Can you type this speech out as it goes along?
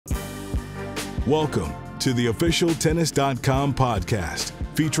Welcome to the official Tennis.com podcast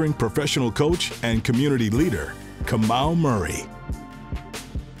featuring professional coach and community leader, Kamau Murray.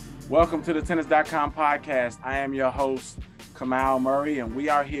 Welcome to the Tennis.com podcast. I am your host, Kamau Murray, and we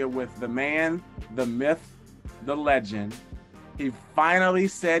are here with the man, the myth, the legend. He finally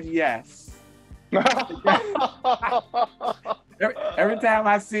said yes. Every time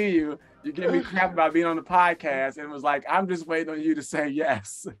I see you, you give me crap about being on the podcast, and it was like, I'm just waiting on you to say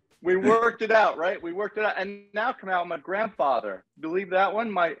yes. We worked it out, right? We worked it out. And now, Kamau, I'm a grandfather. Believe that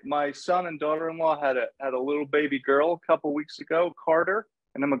one? My son and daughter-in-law had a little baby girl a couple weeks ago, Carter.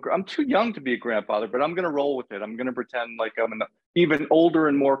 And I'm too young to be a grandfather, but I'm going to roll with it. I'm going to pretend like I'm even older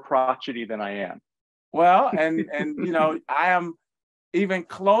and more crotchety than I am. Well, and you know, I am even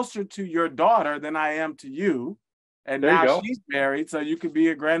closer to your daughter than I am to you. And there now she's married, so you could be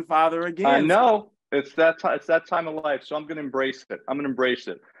a grandfather again. I know. It's that time of life. So I'm going to embrace it.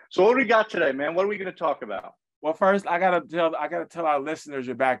 So what do we got today, man? What are we going to talk about? Well, first, I gotta tell our listeners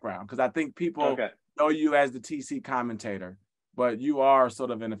your background, because I think people know you as the TC commentator, but you are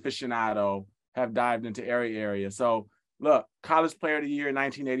sort of an aficionado, have dived into every area. So look, college player of the year in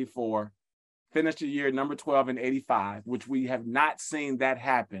 1984, finished the year number 12 in 85, which we have not seen that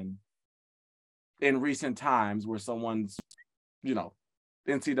happen in recent times, where someone's, you know,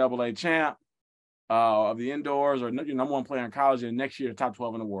 NCAA champ of the indoors, or number one player in college, and next year top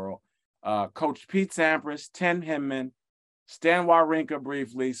 12 in the world. Coach Pete Sampras, Tim Hinman, Stan Wawrinka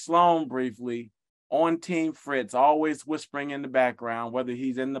briefly, Sloan briefly, on Team Fritz, always whispering in the background, whether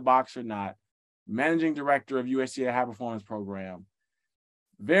he's in the box or not. Managing director of USGA High Performance Program.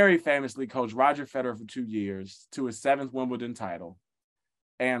 Very famously coached Roger Federer for 2 years to his 7th Wimbledon title,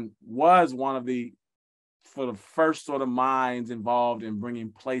 and was one of the first sort of minds involved in bringing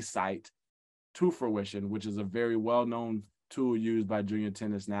PlaySight to fruition, which is a very well-known tool used by Junior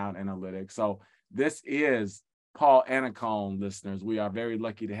Tennis Now and analytics. So this is Paul Annacone, listeners. We are very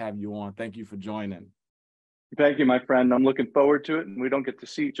lucky to have you on. Thank you for joining. Thank you, my friend. I'm looking forward to it, and we don't get to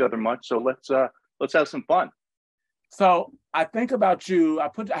see each other much, so let's have some fun. So I think about you. I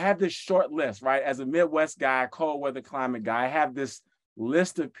have this short list, right? As a Midwest guy, cold weather climate guy, I have this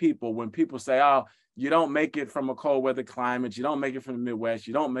list of people. When people say, "Oh, you don't make it from a cold weather climate, you don't make it from the Midwest,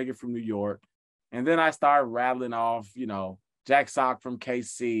 you don't make it from New York," and then I start rattling off, you know, Jack Sock from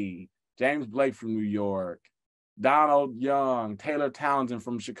KC, James Blake from New York, Donald Young, Taylor Townsend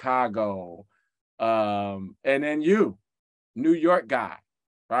from Chicago, and then you, New York guy,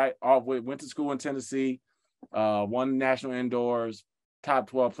 right? Went to school in Tennessee, won national indoors, top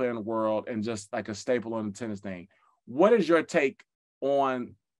 12 player in the world, and just like a staple on the tennis thing. What is your take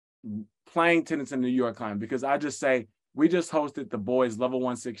on playing tennis in the New York climate? Because I just say, we just hosted the boys level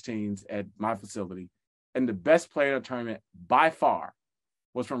 116s at my facility, and the best player in the tournament by far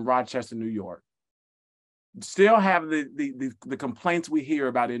was from Rochester, New York. Still have the complaints we hear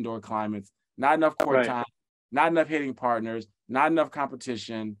about indoor climates: not enough court time, not enough hitting partners, not enough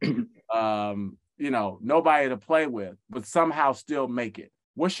competition, you know, nobody to play with, but somehow still make it.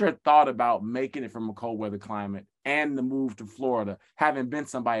 What's your thought about making it from a cold weather climate and the move to Florida, having been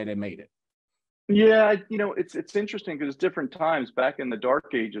somebody that made it? Yeah, you know, it's interesting because it's different times. Back in the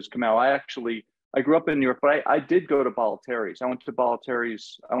dark ages, Kamau, I grew up in New York, but I did go to Bollettieri's. I went to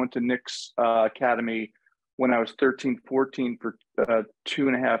Bollettieri's. I went to Nick's Academy when I was 13, 14 for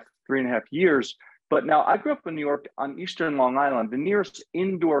 3.5 years. But now I grew up in New York on Eastern Long Island. The nearest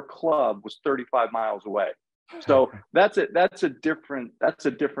indoor club was 35 miles away. So that's a different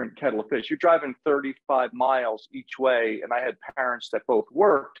kettle of fish. You're driving 35 miles each way, and I had parents that both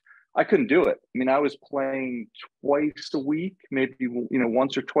worked. I couldn't do it. I mean, I was playing twice a week, maybe, you know,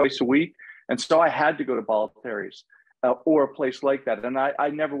 once or twice a week. And so I had to go to Bollettieri's or a place like that. And I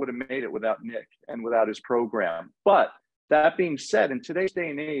never would have made it without Nick and without his program. But that being said, in today's day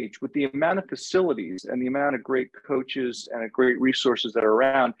and age, with the amount of facilities and the amount of great coaches and great resources that are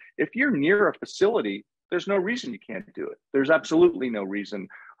around, if you're near a facility, there's no reason you can't do it. There's absolutely no reason.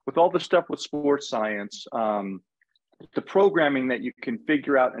 With all the stuff with sports science, the programming that you can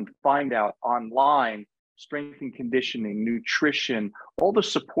figure out and find out online, strength and conditioning, nutrition, all the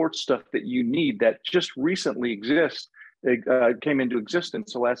support stuff that you need that just recently came into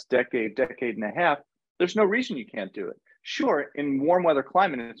existence the last decade and a half, there's no reason you can't do it. Sure, in warm weather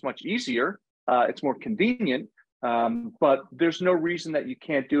climate, it's much easier, it's more convenient, but there's no reason that you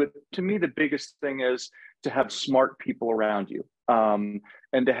can't do it. To me, the biggest thing is to have smart people around you, and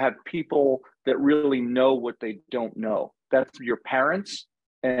to have people that really know what they don't know. That's your parents,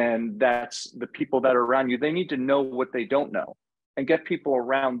 and that's the people that are around you. They need to know what they don't know, and get people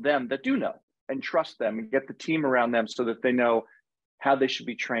around them that do know, and trust them, and get the team around them so that they know, how they should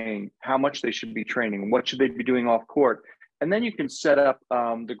be trained, how much they should be training, what should they be doing off court. And then you can set up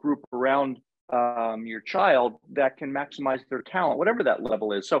the group around your child that can maximize their talent, whatever that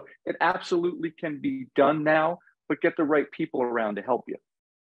level is. So it absolutely can be done now, but get the right people around to help you.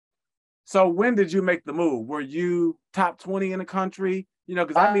 So when did you make the move? Were you top 20 in the country? You know,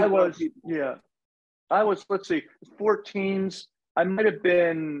 because I was, yeah. I was, let's see, 14s. I might have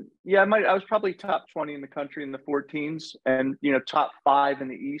been, I was probably top 20 in the country in the 14s, and, you know, top 5 in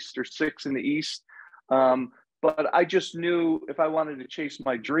the East or 6 in the East. But I just knew if I wanted to chase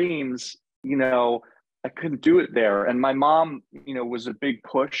my dreams, you know, I couldn't do it there. And my mom, you know, was a big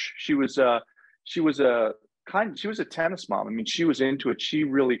push. She was a tennis mom. I mean, she was into it. She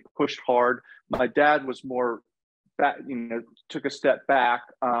really pushed hard. My dad was more back, you know, took a step back.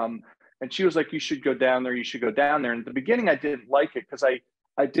 And she was like, you should go down there. You should go down there. And at the beginning, I didn't like it because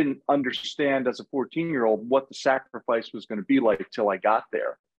I didn't understand as a 14-year-old what the sacrifice was going to be like till I got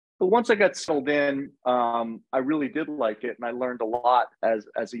there. But once I got settled in, I really did like it, and I learned a lot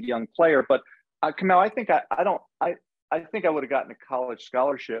as a young player. But Kamau, I think I think I would have gotten a college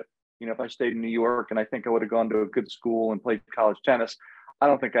scholarship, you know, if I stayed in New York, and I think I would have gone to a good school and played college tennis. I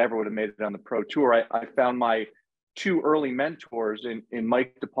don't think I ever would have made it on the pro tour. I found my 2 early mentors in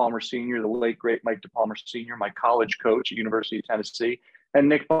Mike DePalmer Sr., the late great Mike DePalmer Sr., my college coach at University of Tennessee, and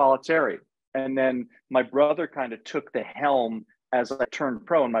Nick Bollettieri. And then my brother kind of took the helm as I turned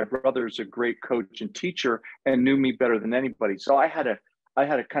pro, and my brother is a great coach and teacher and knew me better than anybody. So I had a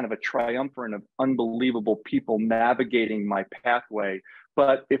kind of a triumvirate of unbelievable people navigating my pathway.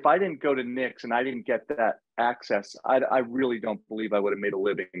 But if I didn't go to Nick's and I didn't get that access, I really don't believe I would have made a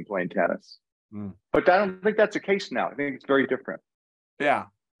living playing tennis. But I don't think that's the case now. I think it's very different. Yeah.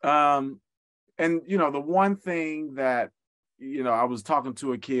 And, you know, the one thing that, you know, I was talking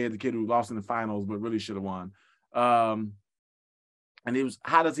to the kid who lost in the finals, but really should have won. And it was,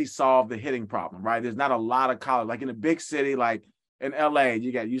 how does he solve the hitting problem, right? There's not a lot of college, like in a big city, like in LA,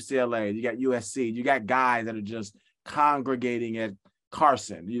 you got UCLA, you got USC, you got guys that are just congregating at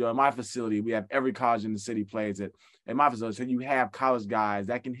Carson. You know, in my facility, we have every college in the city plays at my facility. So you have college guys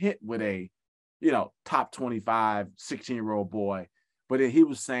that can hit with a, you know, top 25, 16-year-old boy. But he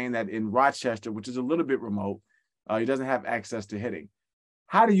was saying that in Rochester, which is a little bit remote, he doesn't have access to hitting.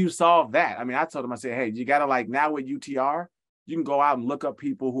 How do you solve that? I mean, I told him, I said, hey, you got to, like, now with UTR, you can go out and look up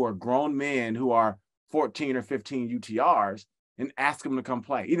people who are grown men who are 14 or 15 UTRs and ask them to come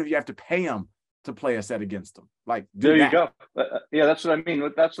play. Even if you have to pay them to play a set against them. Like, there you go. Yeah, that's what I mean.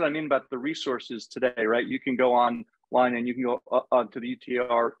 That's what I mean about the resources today, right? You can go online and you can go to the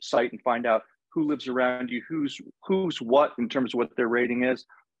UTR site and find out who lives around you, who's what in terms of what their rating is.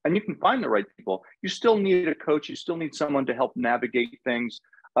 And you can find the right people. You still need a coach. You still need someone to help navigate things.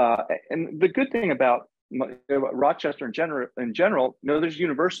 And the good thing about Rochester in general, you know, there's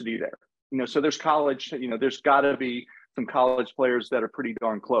university there, you know, so there's college, you know, there's got to be some college players that are pretty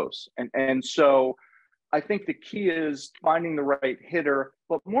darn close. And so I think the key is finding the right hitter,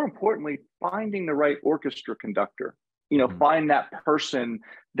 but more importantly, finding the right orchestra conductor. You know, find that person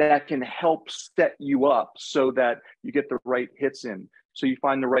that can help set you up so that you get the right hits in. So you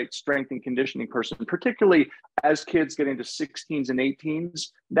find the right strength and conditioning person, particularly as kids get into 16s and 18s,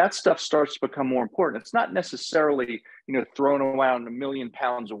 that stuff starts to become more important. It's not necessarily, you know, throwing around 1 million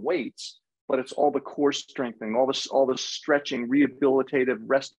pounds of weights, but it's all the core strengthening, all the stretching, rehabilitative,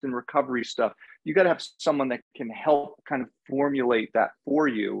 rest and recovery stuff. You got to have someone that can help kind of formulate that for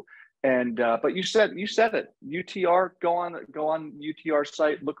you. And but you said it. UTR, go on UTR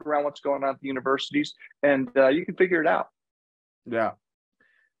site, look around what's going on at the universities, and you can figure it out. Yeah.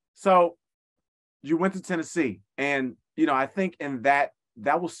 So you went to Tennessee, and, you know, I think in that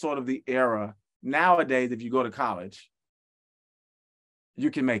was sort of the era. Nowadays, if you go to college, you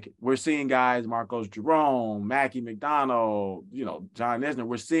can make it. We're seeing guys, Marcos Jerome, Mackie McDonald, you know, John Isner.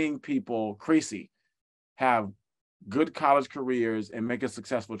 We're seeing people, Creasy, have good college careers and make a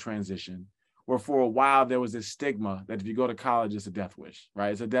successful transition. Where for a while there was this stigma that if you go to college, it's a death wish,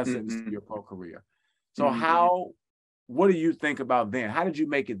 right? It's a death sentence to your pro career. So what do you think about then? How did you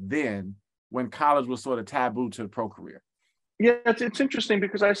make it then when college was sort of taboo to the pro career? Yeah, it's interesting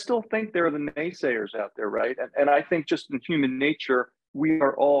because I still think there are the naysayers out there, right? And I think just in human nature, we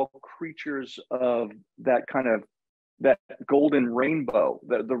are all creatures of that kind of that golden rainbow,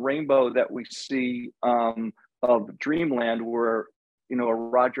 the rainbow that we see of dreamland where, you know, a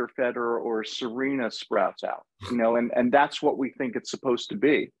Roger Federer or a Serena sprouts out, you know, and that's what we think it's supposed to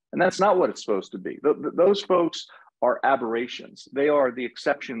be. And that's not what it's supposed to be. Those folks are aberrations. They are the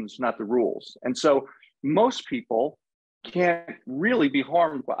exceptions, not the rules. And so most people can't really be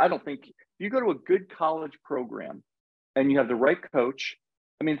harmed. I don't think if you go to a good college program and you have the right coach.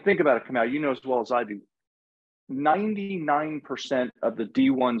 I mean, think about it, Kamau, you know as well as I do. 99% of the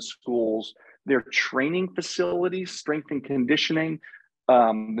D1 schools, their training facilities, strength and conditioning,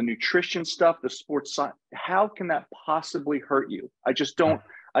 the nutrition stuff, the sports science, how can that possibly hurt you? I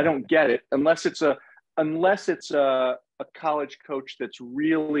don't get it unless it's a college coach that's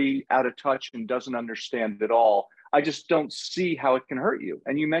really out of touch and doesn't understand it all. I just don't see how it can hurt you.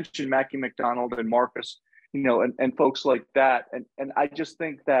 And you mentioned Mackie McDonald and Marcus, and folks like that. And I just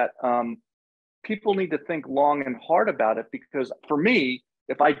think that people need to think long and hard about it, because for me,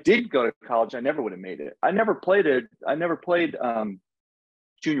 if I did go to college, I never would have made it. I never played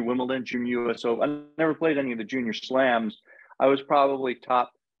Junior Wimbledon, Junior US Open. I never played any of the junior slams. I was probably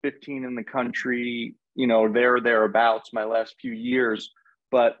top 15 in the country, thereabouts my last few years.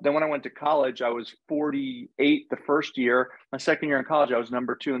 But then when I went to college, I was 48 the first year. My second year in college, I was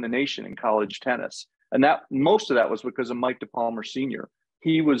number 2 in the nation in college tennis. And that most of that was because of Mike DePalmer Sr.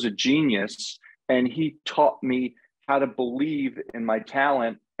 He was a genius, and he taught me how to believe in my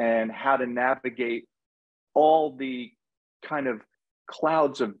talent and how to navigate all the kind of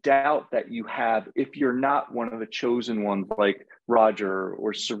clouds of doubt that you have if you're not one of the chosen ones like Roger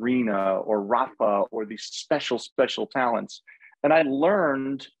or Serena or Rafa or these special talents. And I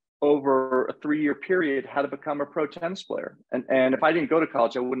learned over a 3-year period how to become a pro tennis player. And if I didn't go to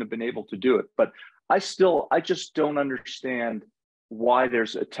college, I wouldn't have been able to do it. But I just don't understand why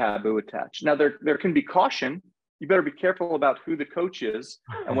there's a taboo attached. Now, there can be caution. You better be careful about who the coach is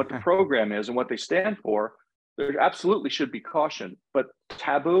and what the program is and what they stand for. There absolutely should be caution. But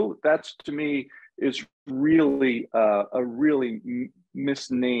taboo, that's to me is really a really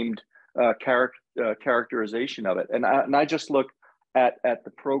misnamed characterization of it. And I just look at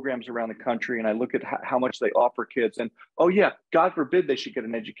the programs around the country, and I look at how much they offer kids. And, oh, yeah, God forbid they should get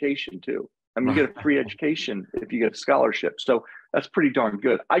an education too. I mean, you get a free education if you get a scholarship. So that's pretty darn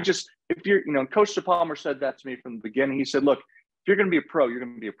good. If you're, Coach DePalmer said that to me from the beginning. He said, look, if you're going to be a pro, you're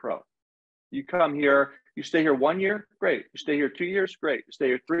going to be a pro. You come here, you stay here 1 year, great. You stay here 2 years, great. You stay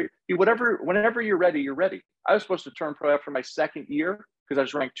here 3. Whenever you're ready, you're ready. I was supposed to turn pro after my second year because I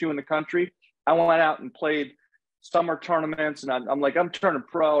was ranked 2 in the country. I went out and played summer tournaments, and I'm like, I'm turning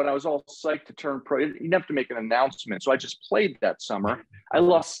pro, and I was all psyched to turn pro. You didn't have to make an announcement, so I just played that summer. I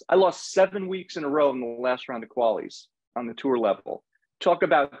lost 7 weeks in a row in the last round of qualies on the tour level. Talk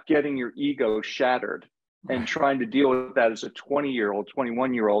about getting your ego shattered and trying to deal with that as a 20-year-old,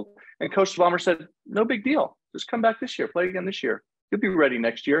 21-year-old. And Coach Palmer said, no big deal. Just come back this year, play again this year. You'll be ready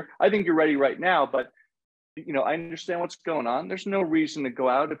next year. I think you're ready right now, but I understand what's going on. There's no reason to go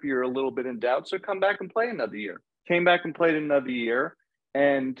out if you're a little bit in doubt. So come back and play another year. Came back and played another year.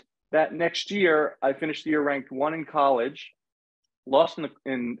 And that next year, I finished the year ranked 1 in college, lost at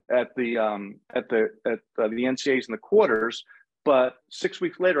the NCAAs in the quarters. But 6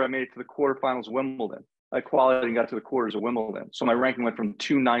 weeks later, I made it to the quarterfinals of Wimbledon. I qualified and got to the quarters of Wimbledon. So my ranking went from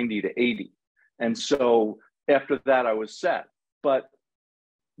 290 to 80. And so after that, I was set.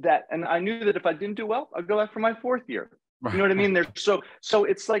 And I knew that if I didn't do well, I'd go back for my 4th year. You know what I mean? So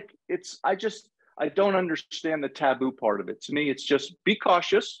it's like, I don't understand the taboo part of it. To me, it's just be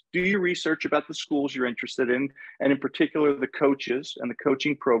cautious, do your research about the schools you're interested in, and in particular, the coaches and the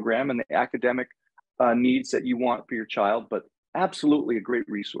coaching program and the academic needs that you want for your child, but absolutely a great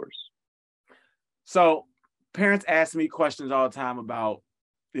resource. So parents ask me questions all the time about,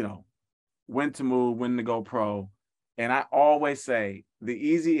 when to move, when to go pro. And I always say the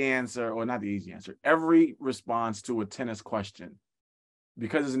easy answer, or not the easy answer, every response to a tennis question,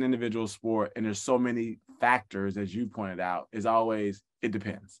 because it's an individual sport and there's so many factors, as you pointed out, is always, it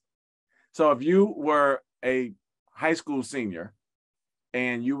depends. So if you were a high school senior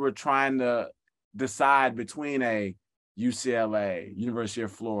and you were trying to decide between a UCLA, University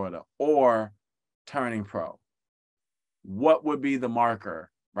of Florida, or turning pro, what would be the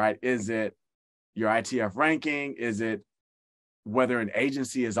marker, right? Is it your ITF ranking? Is it whether an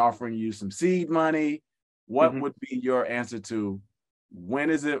agency is offering you some seed money? What would be your answer to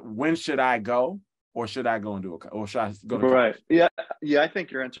when should I go, or should I go and do or should I go to right? College? Yeah. I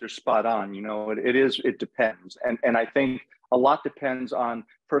think your answer is spot on. It depends. And I think a lot depends on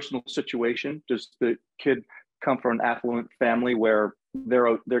personal situation. Does the kid come from an affluent family where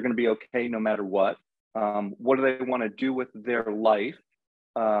they're going to be okay no matter what? What do they want to do with their life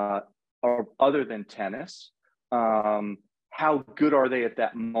or other than tennis? How good are they at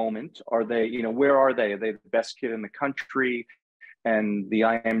that moment? Are they, where are they? Are they the best kid in the country? And the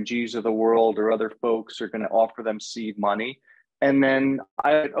IMGs of the world or other folks are going to offer them seed money. And then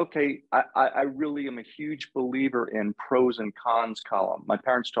I really am a huge believer in pros and cons column. My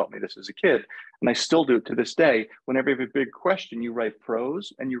parents taught me this as a kid, and I still do it to this day. Whenever you have a big question, you write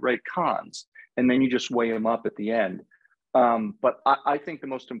pros and you write cons, and then you just weigh them up at the end. But I think the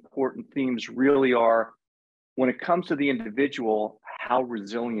most important themes really are, when it comes to the individual, how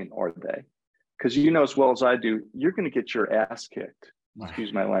resilient are they? Because you know as well as I do, you're going to get your ass kicked.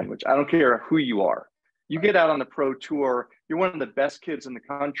 Excuse my language. I don't care who you are. You get out on the pro tour, you're one of the best kids in the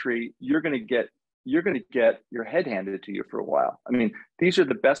country, you're going to get your head handed to you for a while. I mean, these are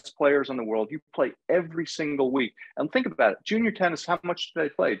the best players in the world. You play every single week. And think about it. Junior tennis, how much do they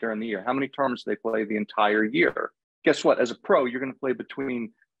play during the year? How many tournaments do they play the entire year? Guess what? As a pro, you're going to play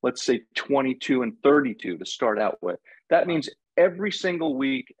between, let's say, 22 and 32 to start out with. That means every single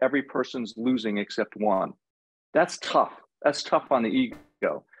week, every person's losing except one. That's tough. That's tough on the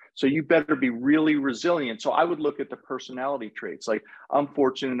ego. So you better be really resilient. So I would look at the personality traits. Like, I'm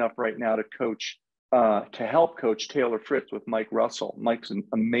fortunate enough right now to coach, to help coach Taylor Fritz with Mike Russell. Mike's an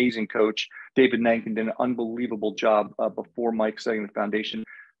amazing coach. David Nankin did an unbelievable job before Mike setting the foundation.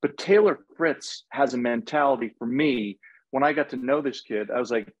 But Taylor Fritz has a mentality for me. When I got to know this kid, I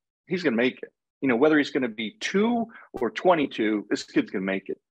was like, he's going to make it. You know, whether he's going to be 2 or 22, this kid's going to make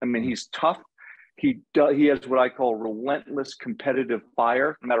it. I mean, he's tough. He has what I call relentless competitive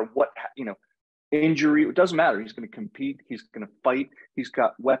fire. No matter what, injury, it doesn't matter. He's going to compete. He's going to fight. He's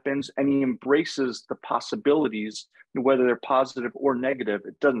got weapons, and he embraces the possibilities, whether they're positive or negative.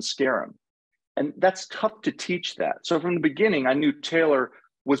 It doesn't scare him. And that's tough to teach that. So from the beginning, I knew Taylor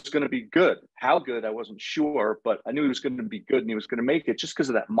was going to be good. How good, I wasn't sure, but I knew he was going to be good and he was going to make it just because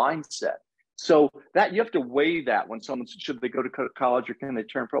of that mindset. So that you have to weigh that when someone says, should they go to college or can they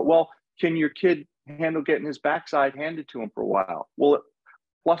turn pro? Well, can your kid handle getting his backside handed to him for a while? Will it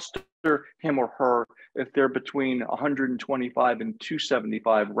fluster him or her if they're between 125 and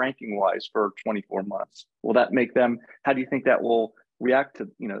 275 ranking wise for 24 months? Will that make them, how do you think that will react to,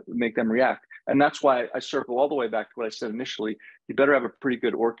 make them react? And that's why I circle all the way back to what I said initially. You better have a pretty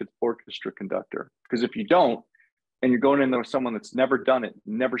good orchestra conductor, because if you don't, and you're going in there with someone that's never done it,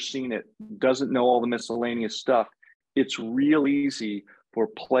 never seen it, doesn't know all the miscellaneous stuff, it's real easy for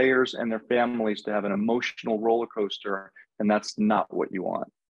players and their families to have an emotional roller coaster, and that's not what you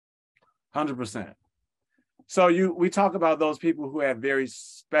want. 100%. So we talk about those people who have very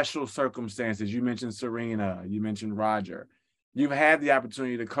special circumstances. You mentioned Serena, you mentioned Roger. You've had the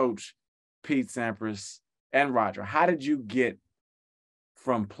opportunity to coach Pete Sampras and Roger. How did you get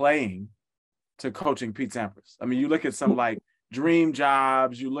from playing to coaching Pete Sampras? I mean, you look at some like dream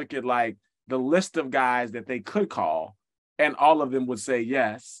jobs, you look at like the list of guys that they could call, and all of them would say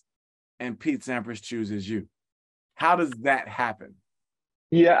yes, and Pete Sampras chooses you. How does that happen?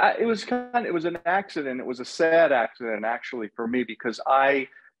 Yeah, it was an accident. It was a sad accident, actually, for me, because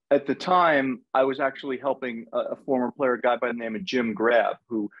at the time, I was actually helping a former player, a guy by the name of Jim Grab,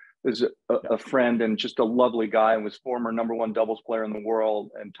 who is a friend and just a lovely guy, and was former #1 doubles player in the world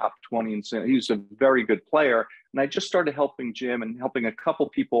and top 20 in sin. He was a very good player. And I just started helping Jim and helping a couple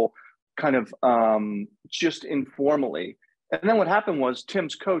people kind of just informally. And then what happened was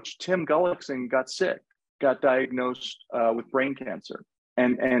Tim's coach, Tim Gullickson, got sick, got diagnosed with brain cancer.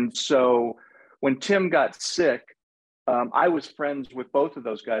 And so when Tim got sick, I was friends with both of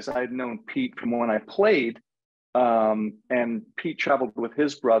those guys. I had known Pete from when I played, and Pete traveled with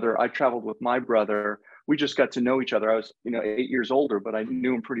his brother. I traveled with my brother. We just got to know each other. I was, 8 years older, but I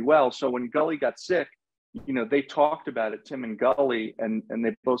knew him pretty well. So when Gully got sick, they talked about it, Tim and Gully, and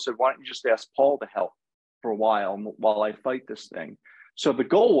they both said, why don't you just ask Paul to help for a while I fight this thing? So the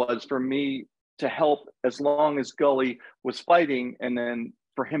goal was for me to help as long as Gully was fighting, and then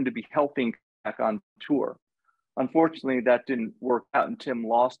for him to be helping back on tour. Unfortunately, that didn't work out, and Tim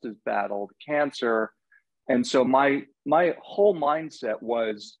lost his battle to cancer. And so my whole mindset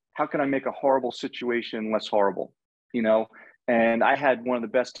was, how can I make a horrible situation less horrible? And I had one of the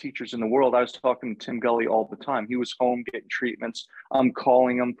best teachers in the world. I was talking to Tim Gully all the time. He was home getting treatments. I'm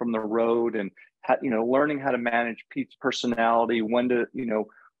calling him from the road and, learning how to manage Pete's personality, when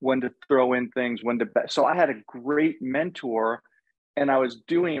to throw in things, so I had a great mentor, and I was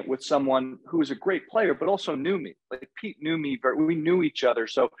doing it with someone who was a great player, but also knew me. Like Pete knew me, we knew each other.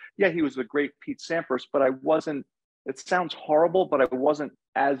 So yeah, he was the great Pete Sampras, but I wasn't, it sounds horrible, but I wasn't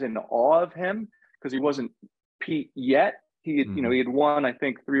as in awe of him because he wasn't Pete yet. He had, he had won, I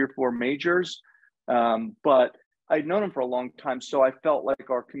think, 3 or 4 majors, but I'd known him for a long time. So I felt like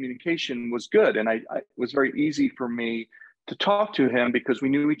our communication was good. And it was very easy for me to talk to him because we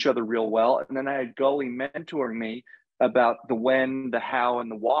knew each other real well. And then I had Gully mentoring me about the when, the how,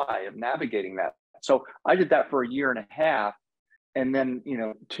 and the why of navigating that. So I did that for a year and a half. And then,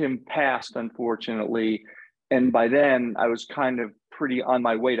 Tim passed, unfortunately. And by then I was kind of pretty on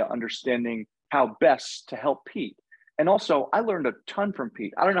my way to understanding how best to help Pete. And also I learned a ton from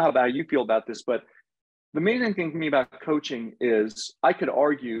Pete. I don't know how you feel about this, but the amazing thing for me about coaching is I could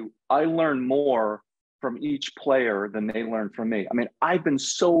argue I learn more from each player than they learn from me. I mean, I've been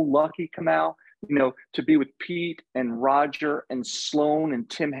so lucky, Kamau, to be with Pete and Roger and Sloan and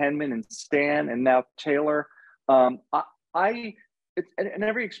Tim Henman and Stan and now Taylor. And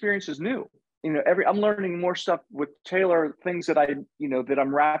every experience is new. I'm learning more stuff with Taylor, things that that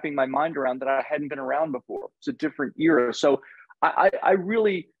I'm wrapping my mind around that I hadn't been around before. It's a different era. So I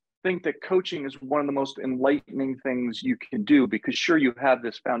really think that coaching is one of the most enlightening things you can do, because sure, you have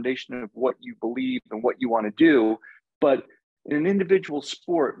this foundation of what you believe and what you want to do, but in an individual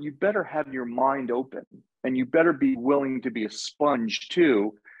sport, you better have your mind open and you better be willing to be a sponge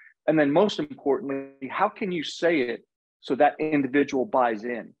too. And then most importantly, how can you say it so that individual buys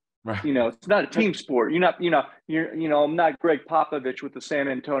in? Right. It's not a team sport. I'm not Greg Popovich with the San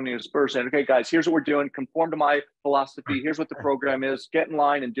Antonio Spurs saying, okay, guys, here's what we're doing. Conform to my philosophy. Here's what the program is. Get in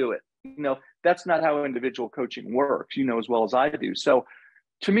line and do it. That's not how individual coaching works, as well as I do. So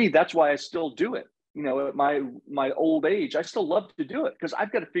to me, that's why I still do it. At my old age, I still love to do it because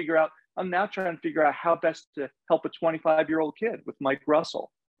I've got to figure out, I'm now trying to figure out how best to help a 25-year-old kid with Mike Russell,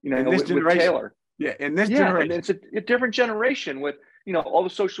 with Taylor. Yeah, in this generation. And it's a different generation with, all the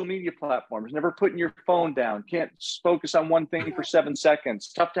social media platforms, never putting your phone down, can't focus on one thing for 7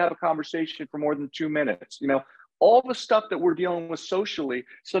 seconds, tough to have a conversation for more than 2 minutes, all the stuff that we're dealing with socially.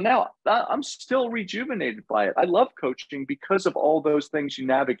 So now I'm still rejuvenated by it. I love coaching because of all those things you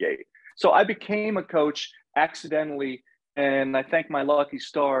navigate. So I became a coach accidentally, and I thank my lucky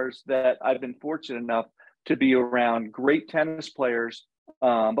stars that I've been fortunate enough to be around great tennis players,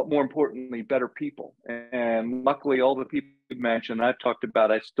 but more importantly, better people. And luckily, all the people you mentioned, I've talked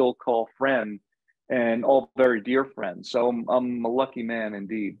about, I still call friend, and all very dear friends. So I'm a lucky man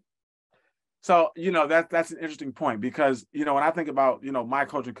indeed. So, that's an interesting point because, when I think about, my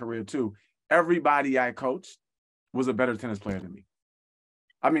coaching career too, everybody I coached was a better tennis player than me.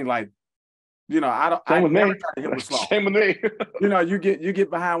 I mean, I never try to hit with Sloan. Same with me. You get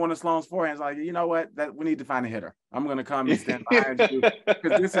behind one of Sloan's forehands, like, you know what, that we need to find a hitter. I'm going to come and stand behind you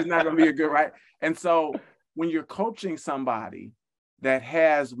because this is not going to be a good, right? And so when you're coaching somebody that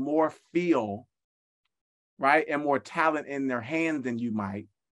has more feel, right, and more talent in their hand than you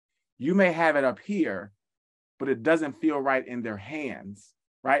may have it up here, but it doesn't feel right in their hands,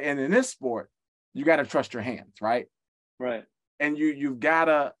 right? And in this sport, you got to trust your hands, right? Right. And you've got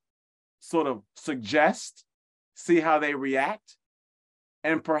to sort of suggest, see how they react,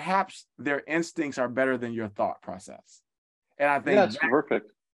 and perhaps their instincts are better than your thought process. And I think that's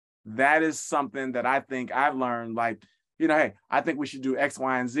perfect. That is something that I think I've learned, hey, I think we should do X,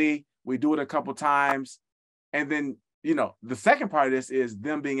 Y, and Z. We do it a couple times. And then, the second part of this is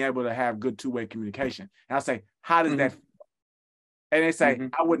them being able to have good two-way communication. And I'll say, how does that feel? And they say,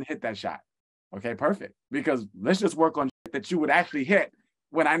 I wouldn't hit that shot. Okay, perfect. Because let's just work on that you would actually hit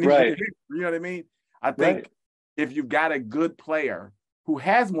when I need you to hit. You know what I mean? I think if you've got a good player who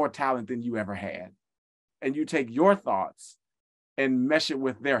has more talent than you ever had, and you take your thoughts and mesh it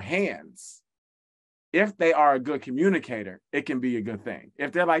with their hands, if they are a good communicator, it can be a good thing.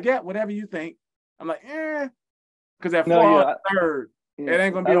 If they're like, yeah, whatever you think, I'm like, because at third, it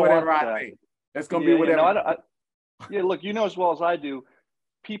ain't going to be whatever I think. It's going to be whatever. Look, as well as I do,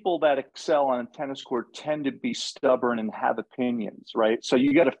 people that excel on a tennis court tend to be stubborn and have opinions, right? So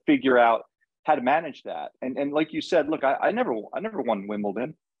you got to figure out how to manage that. And like you said, look, I never won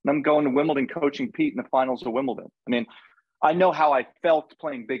Wimbledon. And I'm going to Wimbledon coaching Pete in the finals of Wimbledon. I mean, I know how I felt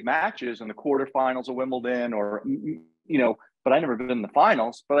playing big matches in the quarterfinals of Wimbledon but I never been in the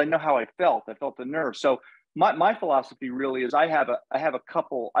finals, but I know how I felt. I felt the nerve. So my philosophy really is I have a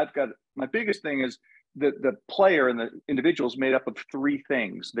couple, my biggest thing is the player and the individual is made up of three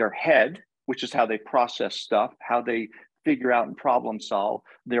things: their head, which is how they process stuff, how they figure out and problem solve;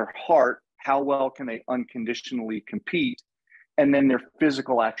 their heart, how well can they unconditionally compete; and then their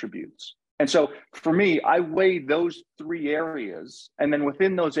physical attributes. And so for me, I weigh those three areas. And then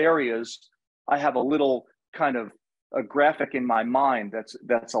within those areas, I have a little kind of a graphic in my mind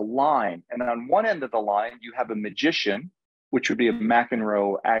that's a line. And on one end of the line, you have a magician, which would be a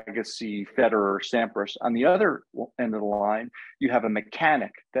McEnroe, Agassi, Federer, Sampras. On the other end of the line, you have a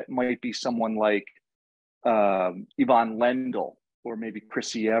mechanic that might be someone like Yvonne Lendl, or maybe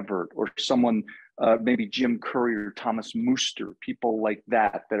Chrissy Evert, or someone maybe Jim Curry or Thomas Muster, people like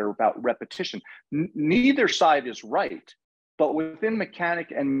that are about repetition. Neither side is right, but within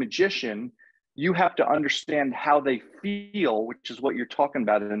mechanic and magician, you have to understand how they feel, which is what you're talking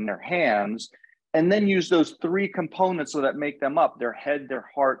about in their hands, and then use those three components so that make them up: their head, their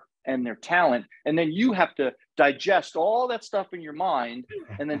heart, and their talent. And then you have to digest all that stuff in your mind.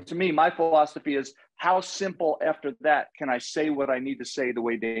 And then to me, my philosophy is, how simple after that can I say what I need to say the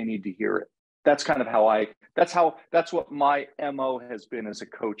way they need to hear it? That's kind of how that's what my MO has been as a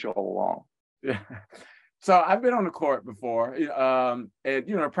coach all along. Yeah. So I've been on the court before, and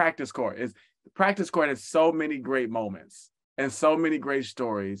practice court. The practice court has so many great moments and so many great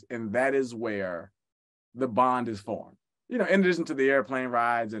stories, and that is where the bond is formed. In addition to the airplane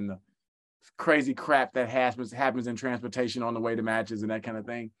rides and the crazy crap that happens in transportation on the way to matches and that kind of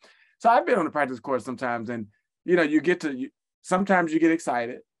thing. So I've been on the practice court sometimes, and sometimes you get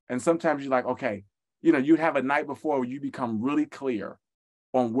excited, and sometimes you're like, okay, you have a night before where you become really clear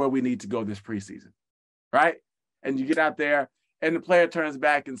on where we need to go this preseason, right? And you get out there, and the player turns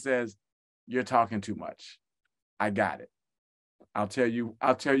back and says, "You're talking too much. I got it. I'll tell you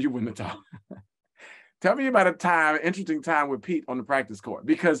when to talk." Tell me about an interesting time with Pete on the practice court,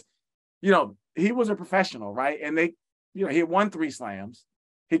 because, he was a professional, right? And he had won 3 slams.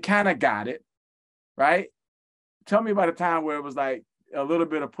 He kind of got it, right? Tell me about a time where it was like a little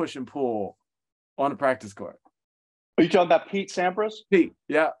bit of push and pull on the practice court. Are you talking about Pete Sampras? Pete,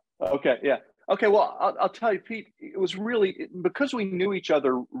 yeah. Okay, yeah. Okay, well, I'll tell you, Pete, it was really because we knew each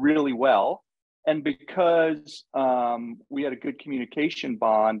other really well, and because we had a good communication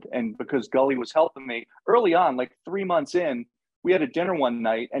bond, and because Gully was helping me early on, like 3 months in, we had a dinner one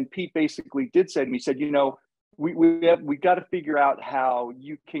night, and Pete basically did say to me, he said, we got to figure out how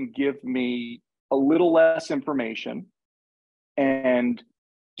you can give me a little less information and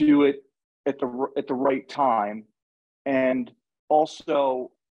do it at the right time. And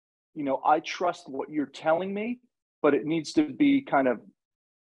also, I trust what you're telling me, but it needs to be kind of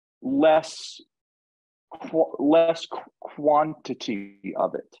less quantity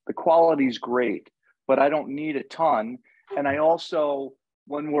of it. The quality is great, but I don't need a ton. And I also,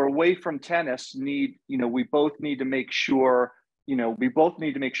 when we're away from tennis, we both need to make sure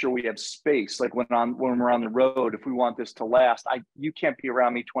we have space. Like when we're on the road, if we want this to last, you can't be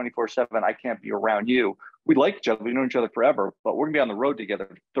around me 24/7. I can't be around you. We like each other. We know each other forever, but we're gonna be on the road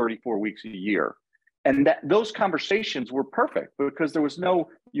together 34 weeks a year. And those conversations were perfect because there was no,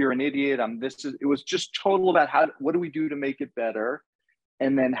 "You're an idiot. It was just total about what do we do to make it better?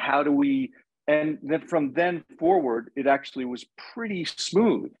 And then and then from then forward, it actually was pretty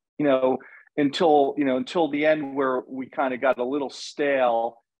smooth, until the end, where we kind of got a little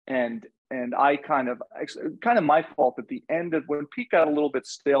stale, and I kind of my fault at the end of when Pete got a little bit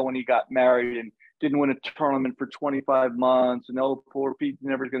stale when he got married and didn't win a tournament for 25 months, and poor Pete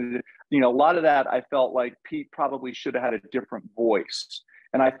never going to do, a lot of that. I felt like Pete probably should have had a different voice,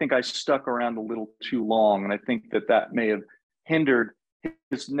 and I think I stuck around a little too long, and I think that may have hindered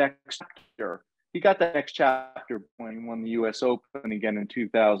his next chapter. He got that next chapter when he won the U.S. Open again in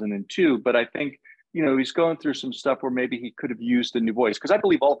 2002. But I think, he's going through some stuff where maybe he could have used a new voice. Because I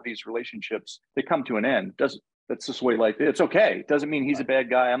believe all of these relationships, they come to an end. That's just the way life is. It's okay. It doesn't mean he's a bad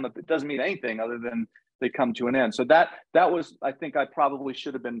guy. It doesn't mean anything other than they come to an end. So that was, I think I probably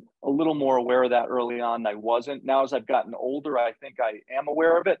should have been a little more aware of that early on. I wasn't. Now, as I've gotten older, I think I am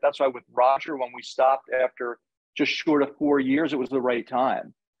aware of it. That's why with Roger, when we stopped after just short of 4 years, it was the right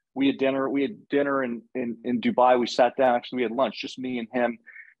time. We had dinner in Dubai. We sat down, actually we had lunch, just me and him.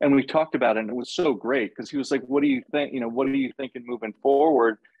 And we talked about it, and it was so great because he was like, "What do you think? What are you thinking moving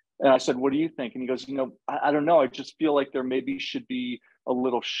forward?" And I said, "What do you think?" And he goes, I don't know. I just feel like there maybe should be a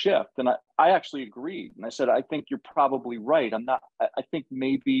little shift." And I actually agreed. And I said, "I think you're probably right. I think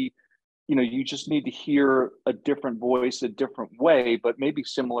maybe, you just need to hear a different voice, a different way, but maybe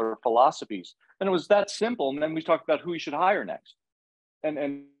similar philosophies." And it was that simple. And then we talked about who we should hire next. And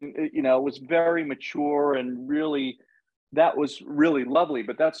it was very mature, and really, that was really lovely.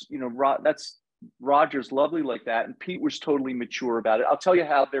 But that's Roger's lovely like that, and Pete was totally mature about it. I'll tell you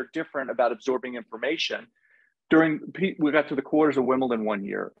how they're different about absorbing information. Pete, we got to the quarters of Wimbledon one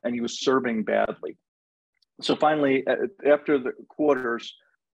year, and he was serving badly. So finally, after the quarters,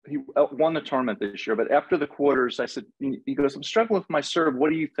 he won the tournament this year. But after the quarters, I said, he goes, "I'm struggling with my serve. What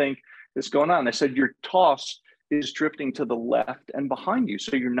do you think is going on?" And I said, "Your toss is drifting to the left and behind you.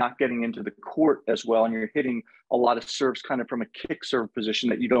 So you're not getting into the court as well. And you're hitting a lot of serves kind of from a kick serve position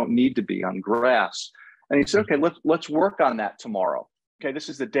that you don't need to be on grass." And he said, "Okay, let's work on that tomorrow." Okay, this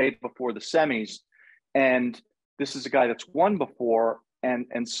is the day before the semis. And this is a guy that's won before.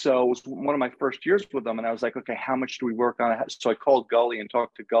 And so it was one of my first years with him. And I was like, "Okay, how much do we work on it?" So I called Gully and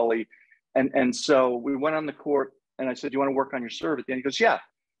talked to Gully. And so we went on the court, and I said, "Do you want to work on your serve at the end?" He goes, "Yeah."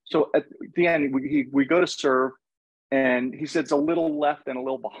 So at the end, we go to serve, and he said, it's a little left and a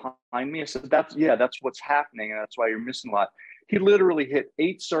little behind me. I said, that's what's happening, and that's why you're missing a lot. He literally hit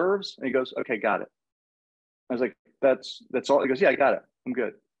 8 serves, and he goes, okay, got it. I was like, that's all. He goes, yeah, I got it. I'm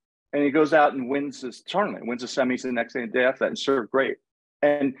good. And he goes out and wins this tournament, wins the semis the next day and the day after that, and served great.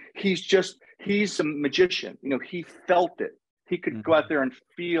 And he's a magician. You know, he felt it. He could go out there and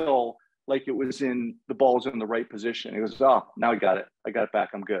feel like it was the ball's in the right position. He goes, oh, now I got it back.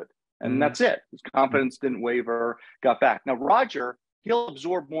 I'm good. And that's it. His confidence didn't waver, got back. Now, Roger, he'll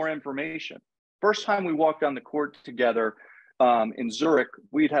absorb more information. First time we walked on the court together in Zurich,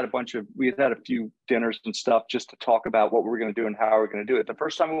 we had a few dinners and stuff just to talk about what we were going to do and how we were going to do it. The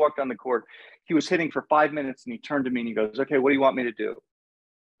first time we walked on the court, he was hitting for 5 minutes, and he turned to me and he goes, okay, what do you want me to do?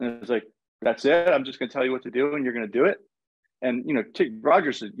 And I was like, that's it. I'm just going to tell you what to do, and you're going to do it. And, you know,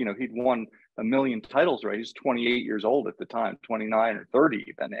 Roger said, you know, he'd won a million titles, right? He's 28 years old at the time, 29 or 30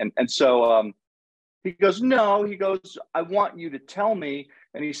 even. And so he goes, no, he goes, I want you to tell me.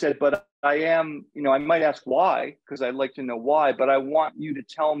 And he said, but I am, you know, I might ask why, because I'd like to know why, but I want you to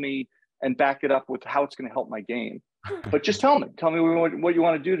tell me and back it up with how it's going to help my game. But just tell me what you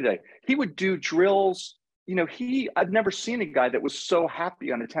want to do today. He would do drills. You know, I've never seen a guy that was so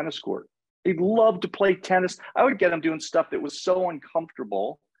happy on a tennis court. He loved to play tennis. I would get him doing stuff that was so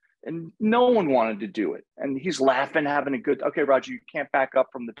uncomfortable, and no one wanted to do it. And he's laughing, having a good, okay, Roger, you can't back up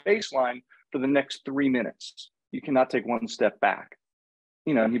from the baseline for the next 3 minutes. You cannot take one step back.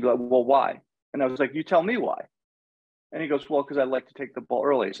 You know, and he'd be like, well, why? And I was like, you tell me why. And he goes, well, because I like to take the ball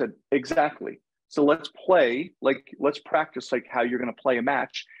early. I said, exactly. So let's practice like how you're going to play a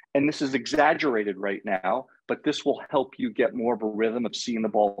match. And this is exaggerated right now, but this will help you get more of a rhythm of seeing the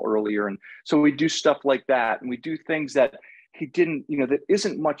ball earlier. And so we do stuff like that. And we do things that he didn't, you know, that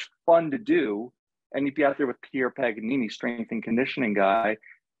isn't much fun to do. And he'd be out there with Pierre Paganini, strength and conditioning guy,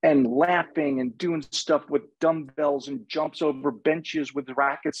 and laughing and doing stuff with dumbbells and jumps over benches with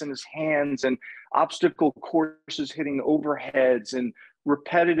rackets in his hands and obstacle courses hitting overheads and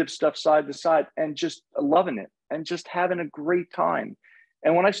repetitive stuff side to side, and just loving it and just having a great time.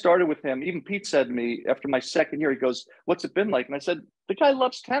 And when I started with him, even Pete said to me after my second year, he goes, what's it been like? And I said, the guy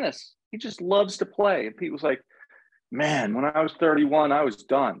loves tennis. He just loves to play. And Pete was like, man, when I was 31, I was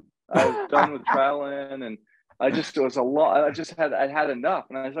done. I was done with traveling, and it was a lot. I had enough.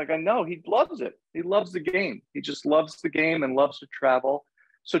 And I was like, I know, he loves it. He loves the game. He just loves the game and loves to travel.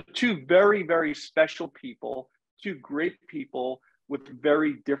 So 2 very, very special people, 2 great people with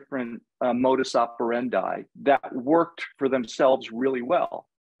very different modus operandi that worked for themselves really well.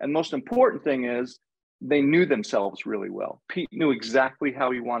 And most important thing is they knew themselves really well. Pete knew exactly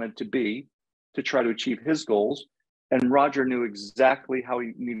how he wanted to be to try to achieve his goals. And Roger knew exactly how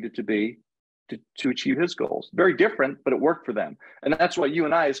he needed to be to achieve his goals. Very different, but it worked for them. And that's why you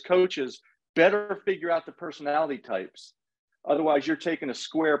and I as coaches better figure out the personality types. Otherwise, you're taking a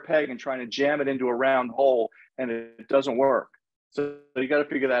square peg and trying to jam it into a round hole, and it doesn't work. So you got to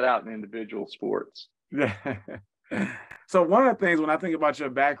figure that out in individual sports. So one of the things when I think about your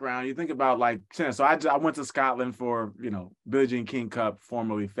background, you think about like tennis. So I went to Scotland for, you know, Billie Jean King Cup,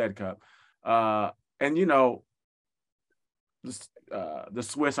 formerly Fed Cup. And, you know, the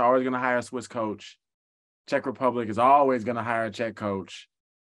Swiss are always going to hire a Swiss coach. Czech Republic is always going to hire a Czech coach.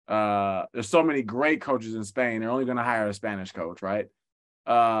 There's so many great coaches in Spain. They're only going to hire a Spanish coach, right?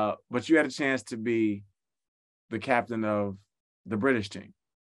 But you had a chance to be the captain of the British team,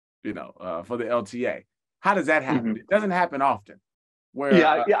 you know, for the LTA. How does that happen? It doesn't happen often.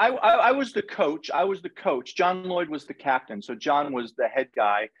 I was the coach. John Lloyd was the captain. So John was the head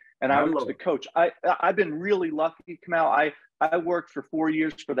guy, and I was the coach. I've been really lucky, Kamau. I worked for 4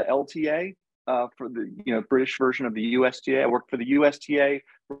 years for the LTA, for the British version of the USTA. I worked for the USTA,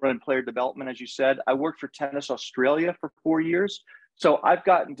 running player development, as you said. I worked for Tennis Australia for 4 years. So I've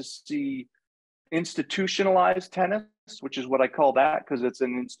gotten to see institutionalized tennis, which is what I call that, because it's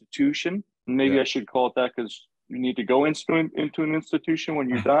an institution. Maybe I should call it that because you need to go into an institution when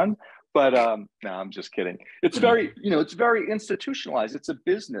you're done. But no, I'm just kidding. It's very, it's very institutionalized. It's a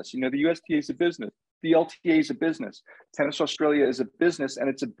business. The USTA is a business. The LTA is a business. Tennis Australia is a business, and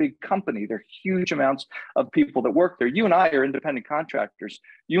it's a big company. There are huge amounts of people that work there. You and I are independent contractors.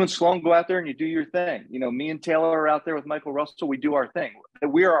 You and Sloan go out there and you do your thing. Me and Taylor are out there with Michael Russell. We do our thing.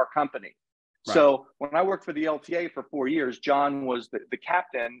 We're our company. Right. So when I worked for the LTA for 4 years, John was the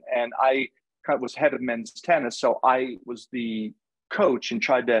captain, and I was head of men's tennis. So I was the coach and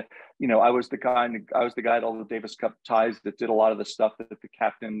tried to, I was the guy at all the Davis Cup ties that did a lot of the stuff that the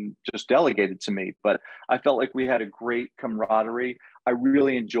captain just delegated to me. But I felt like we had a great camaraderie. I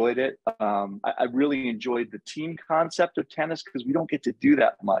really enjoyed it. I really enjoyed the team concept of tennis because we don't get to do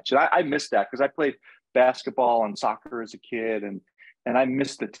that much. And I missed that because I played basketball and soccer as a kid, and I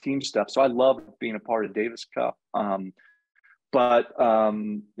missed the team stuff. So I loved being a part of Davis Cup. But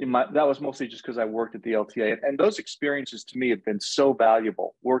that was mostly just because I worked at the LTA. And those experiences to me have been so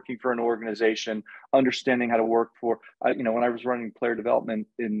valuable, working for an organization, understanding how to work for, when I was running player development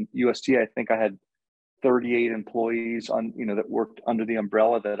in USTA, I think I had 38 employees that worked under the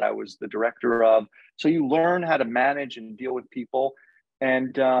umbrella that I was the director of. So you learn how to manage and deal with people.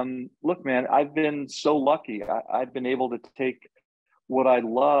 And look, man, I've been so lucky. I've been able to take what I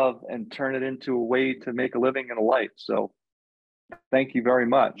love and turn it into a way to make a living and a life. So thank you very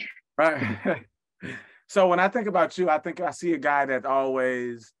much. Right. So when I think about you, I think I see a guy that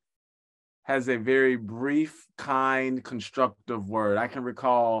always has a very brief, kind, constructive word. I can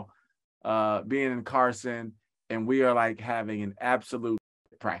recall being in Carson, and we are like having an absolute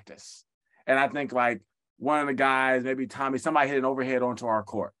practice. And I think like one of the guys, maybe Tommy, somebody hit an overhead onto our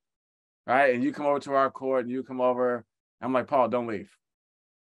court, right? And you come over to our court, and you come over. I'm like, Paul, don't leave.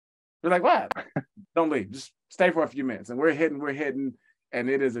 You're like, what? Don't leave. Just stay for a few minutes. And we're hitting, and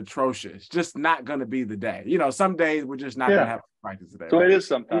it is atrocious. Just not going to be the day. Some days we're just not going to have practice today. So right? It is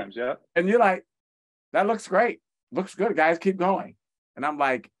sometimes, yeah. And you're like, that looks great. Looks good, guys. Keep going. And I'm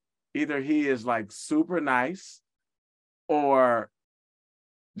like, either he is like super nice or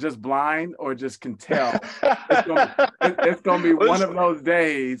just blind or just can tell. It's going to be one of those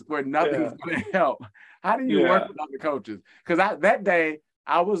days where nothing's going to help. How do you work with other coaches? Because that day,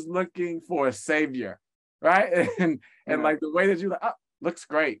 I was looking for a savior, right? And like the way that you like, oh, looks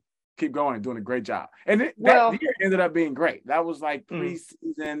great. Keep going, doing a great job. And that year ended up being great. That was like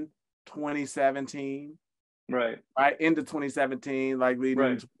preseason 2017. Right. Into 2017, like leading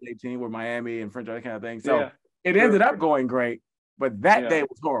into 2018 with Miami and French, that kind of thing. So it Sure. ended up going great, but that day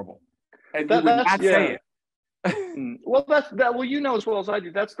was horrible. And you would not say it. Well, that's that. Well, as well as I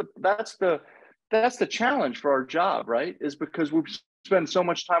do. That's the challenge for our job, right? Is because we spend so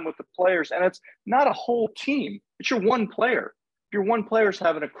much time with the players, and it's not a whole team. It's your one player. If your one player's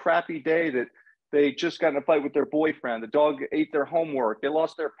having a crappy day that they just got in a fight with their boyfriend, the dog ate their homework, they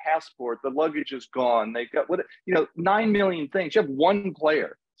lost their passport, the luggage is gone, they got 9 million things. You have one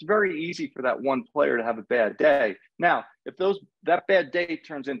player. It's very easy for that one player to have a bad day. Now, if that bad day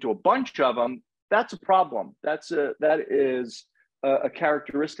turns into a bunch of them, that's a problem. That is a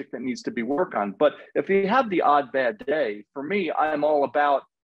characteristic that needs to be worked on. But if you have the odd bad day, for me, I'm all about,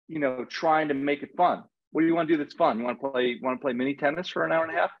 trying to make it fun. What do you want to do that's fun? You want to play mini tennis for an hour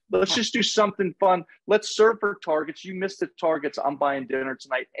and a half? Let's just do something fun. Let's serve for targets. You missed the targets. I'm buying dinner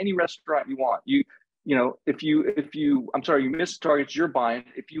tonight. Any restaurant you want. You missed the targets, you're buying.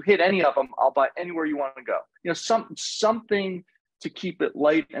 If you hit any of them, I'll buy anywhere you want to go. Something to keep it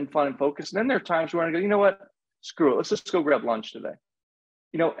light and fun and focused. And then there are times where I go, you know what? Screw it. Let's just go grab lunch today.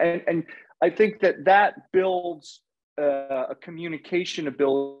 And I think that builds a communication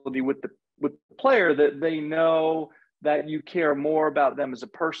ability with the player, that they know that you care more about them as a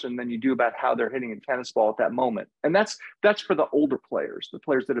person than you do about how they're hitting a tennis ball at that moment. And that's for the older players, the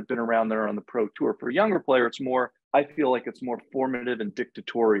players that have been around there on the pro tour. For a younger player, I feel like it's more formative and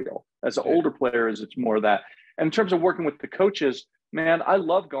dictatorial. As an older player, it's more of that. And in terms of working with the coaches, man, I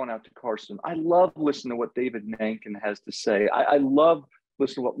love going out to Carson. I love listening to what David Nankin has to say. I love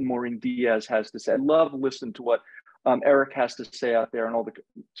listening to what Maureen Diaz has to say. I love listening to what Eric has to say out there. And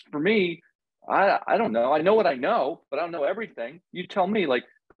for me, I don't know. I know what I know, but I don't know everything. You tell me, like,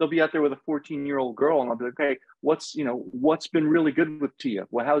 they'll be out there with a 14-year-old girl, and I'll be like, okay, what's been really good with Tia?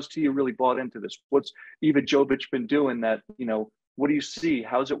 Well, how's Tia really bought into this? What's Iva Jovic been doing that, what do you see?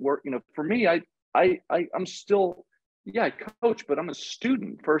 How's it work? For me, I'm still, I coach, but I'm a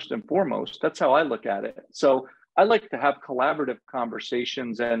student first and foremost. That's how I look at it. So I like to have collaborative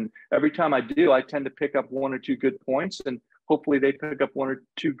conversations, and every time I do, I tend to pick up one or two good points, and hopefully they pick up one or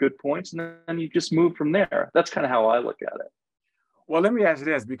two good points, and then you just move from there. That's kind of how I look at it. Well, let me ask you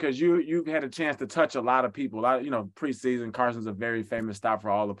this, because you've had a chance to touch a lot of people. Preseason, Carson's a very famous stop for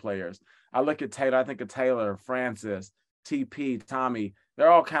all the players. I look at Taylor, I think of Taylor, Francis, TP, Tommy. They're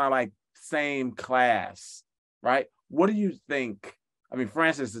all kind of like same class, right? What do you think? I mean,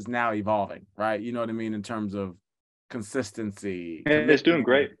 Francis is now evolving, right? You know what I mean, in terms of consistency. And it's doing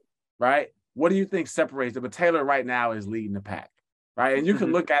great. Right? What do you think separates it? But Taylor right now is leading the pack, right? And you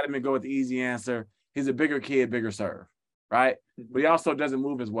can look at him and go with the easy answer. He's a bigger kid, bigger serve, right? But he also doesn't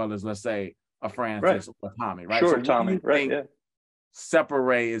move as well as, let's say, a Francis or Tommy, right? Sure, so Tommy, right? Yeah.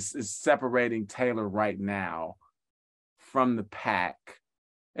 Is separating Taylor right now from the pack.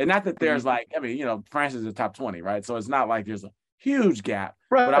 And not that there's Francis is top 20, right? So it's not like there's a huge gap.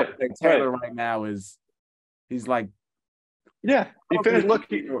 Right. But I would say Taylor right now he's like, yeah. He finished. Look,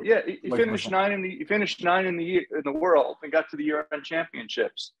 he like finished 9 in the. He finished 9 in the world and got to the year-end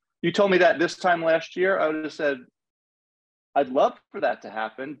championships. You told me that this time last year, I would have said, I'd love for that to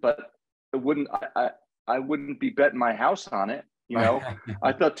happen, but it wouldn't. I wouldn't be betting my house on it. You know,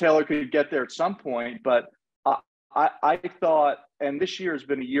 I thought Taylor could get there at some point, but I thought, and this year has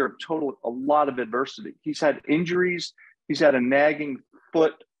been a year of a lot of adversity. He's had injuries. He's had a nagging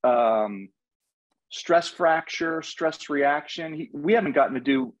foot, stress fracture, stress reaction. We haven't gotten to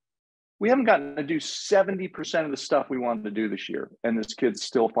do 70% of the stuff we wanted to do this year, and this kid's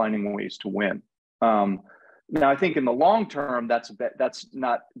still finding ways to win. Now, I think in the long term, that's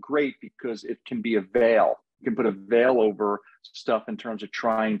not great because it can be a veil. You can put a veil over stuff in terms of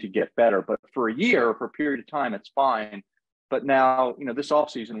trying to get better. But for a year, for a period of time, it's fine. But now, this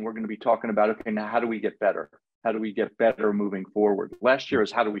offseason, we're going to be talking about, okay, now how do we get better? How do we get better moving forward? Last year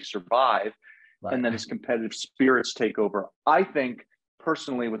is how do we survive? Right. And then his competitive spirits take over. I think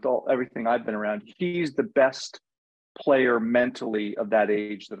personally, with everything I've been around, he's the best player mentally of that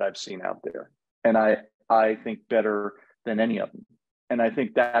age that I've seen out there. And I think better than any of them. And I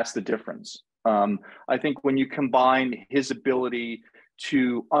think that's the difference. I think when you combine his ability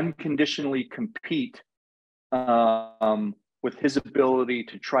to unconditionally compete with his ability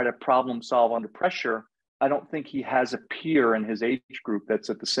to try to problem solve under pressure, I don't think he has a peer in his age group that's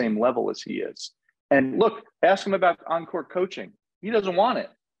at the same level as he is. And look, ask him about on-court coaching. He doesn't want it.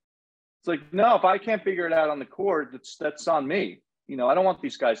 It's like, no, if I can't figure it out on the court, that's on me. I don't want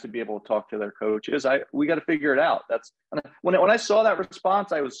these guys to be able to talk to their coaches. We got to figure it out. When I saw that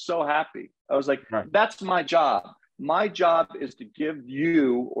response, I was so happy. I was like, right. That's my job. My job is to give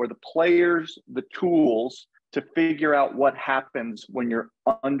you or the players the tools to figure out what happens when you're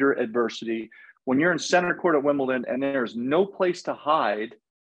under adversity. When you're in center court at Wimbledon and there's no place to hide,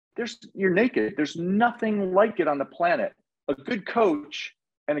 you're naked. There's nothing like it on the planet. A good coach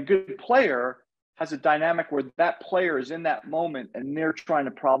and a good player has a dynamic where that player is in that moment and they're trying to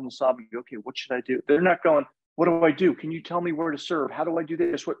problem solve and go, okay, what should I do? They're not going, what do I do? Can you tell me where to serve? How do I do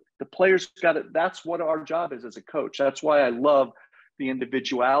this? What the players got it. That's what our job is as a coach. That's why I love the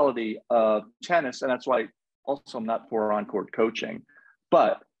individuality of tennis. And that's why also I'm not for on-court coaching.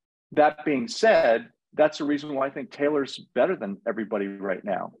 But that being said, that's the reason why I think Taylor's better than everybody right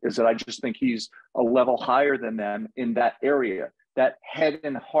now, is that I just think he's a level higher than them in that area. That head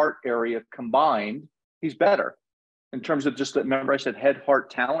and heart area combined, he's better in terms of just, remember I said head, heart,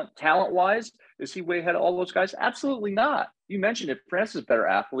 talent-wise, is he way ahead of all those guys? Absolutely not. You mentioned it. Francis is a better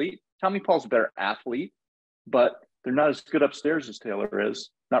athlete. Tommy Paul's a better athlete, but they're not as good upstairs as Taylor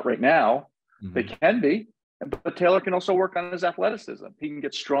is. Not right now. Mm-hmm. They can be, but Taylor can also work on his athleticism. He can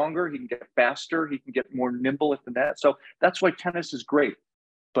get stronger. He can get faster. He can get more nimble at the net. So that's why tennis is great.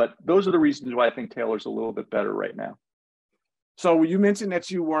 But those are the reasons why I think Taylor's a little bit better right now. So you mentioned that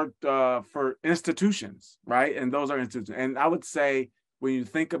you worked for institutions, right? And those are institutions. And I would say when you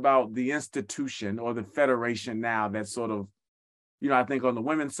think about the institution or the federation now, that's sort of, I think on the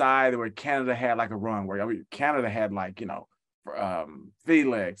women's side, where Canada had like a run where Canada had like,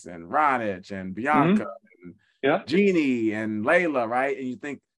 Felix and Raonic and Bianca and Jeannie and Layla, right? And you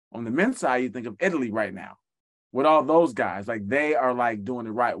think on the men's side, you think of Italy right now with all those guys, like they are like doing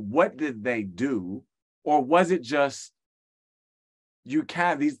it right. What did they do? Or was it just, you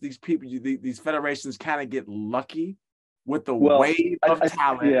kind of these people, these federations kind of get lucky with the wave of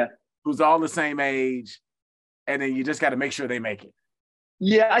talent who's all the same age, and then you just got to make sure they make it.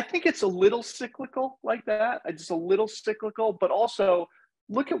 Yeah, I think it's a little cyclical like that. It's a little cyclical, but also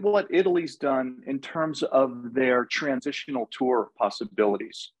look at what Italy's done in terms of their transitional tour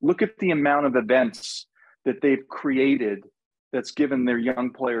possibilities. Look at the amount of events that they've created that's given their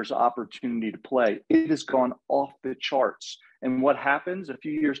young players opportunity to play. It has gone off the charts. And what happens a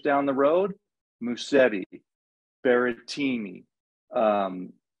few years down the road? Musetti, Berrettini,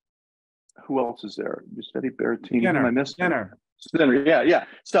 who else is there? Musetti, Berrettini, who am I missing? Sinner, yeah.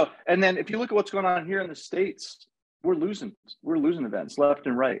 So, and then if you look at what's going on here in the States, we're losing events left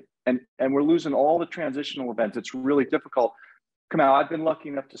and right. And we're losing all the transitional events. It's really difficult. Kamau, I've been lucky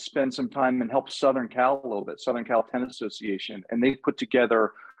enough to spend some time and help Southern Cal a little bit, Southern Cal Tennis Association. And they put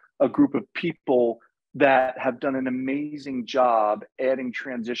together a group of people that have done an amazing job adding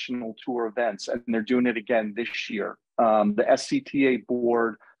transitional tour events. And they're doing it again this year. The SCTA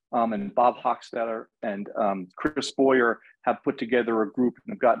board and Bob Hochstetter and Chris Boyer have put together a group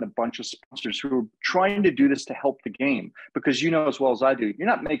and have gotten a bunch of sponsors who are trying to do this to help the game. Because as well as I do, you're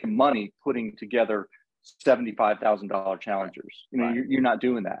not making money putting together $75,000 challengers. You're not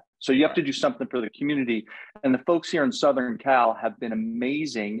doing that. So you have to do something for the community. And the folks here in Southern Cal have been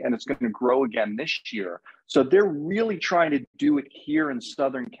amazing, and it's going to grow again this year. So they're really trying to do it here in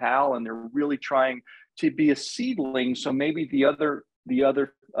Southern Cal, and they're really trying to be a seedling. So maybe the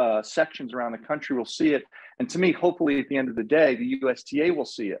other sections around the country will see it. And to me, hopefully at the end of the day, the USTA will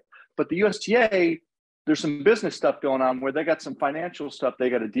see it. But the USTA, there's some business stuff going on where they got some financial stuff they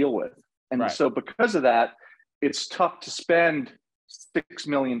got to deal with. And so because of that, it's tough to spend $6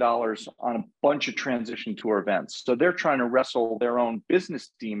 million on a bunch of transition tour events. So they're trying to wrestle their own business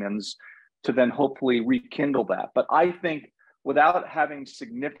demons to then hopefully rekindle that. But I think without having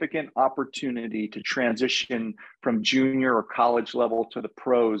significant opportunity to transition from junior or college level to the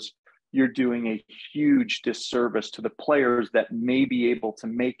pros, you're doing a huge disservice to the players that may be able to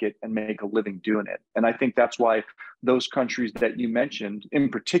make it and make a living doing it. And I think that's why those countries that you mentioned, in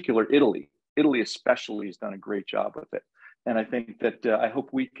particular, Italy especially has done a great job with it. And I think that I hope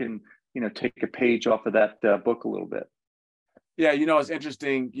we can, take a page off of that book a little bit. Yeah, it's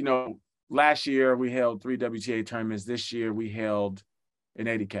interesting. Last year we held 3 WTA tournaments. This year we held an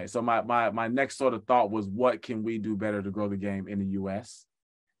 80K. So my next sort of thought was, what can we do better to grow the game in the U.S.?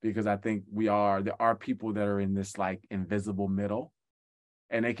 Because I think there are people that are in this like invisible middle,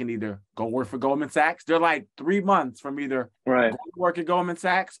 and they can either go work for Goldman Sachs. They're like 3 months from either going to work at Goldman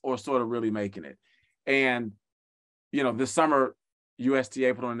Sachs or sort of really making it. And this summer,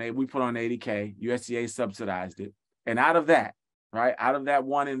 USTA put on 80K. USTA subsidized it. And out of that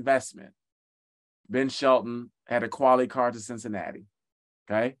one investment, Ben Shelton had a quality card to Cincinnati.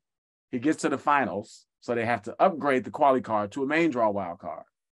 Okay. He gets to the finals, so they have to upgrade the quality card to a main draw wild card,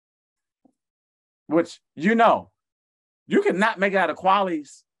 which, you can not make it out of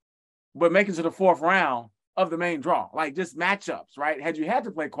qualies, but make it to the 4th round of the main draw, like just matchups, right? Had you had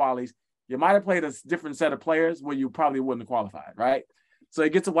to play qualies, you might have played a different set of players where you probably wouldn't have qualified, right? So he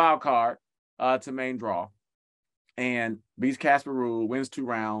gets a wild card to main draw and beats Casper Ruud, wins 2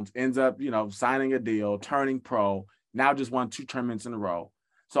 rounds, ends up, signing a deal, turning pro, now just won 2 tournaments in a row.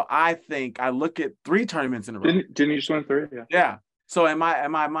 So I think I look at 3 tournaments in a row. Didn't you just win 3? Yeah. Yeah. So in my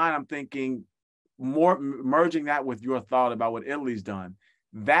mind, I'm thinking more merging that with your thought about what Italy's done.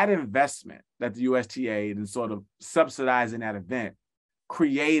 That investment that the USTA and sort of subsidizing that event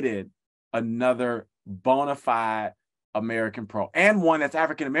created another bona fide American pro, and one that's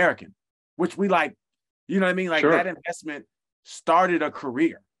African American, which we like, you know what I mean? Like that investment started a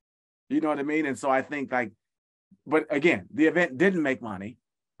career, you know what I mean? And so I think but again, the event didn't make money,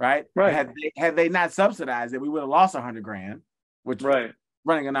 right? Right. Had they not subsidized it, we would have lost $100,000, which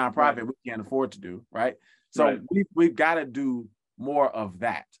running a nonprofit we can't afford to do, right? So we've got to do more of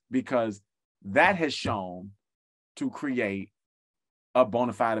that, because that has shown to create a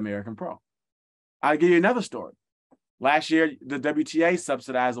bona fide American pro. I'll give you another story. Last year, the WTA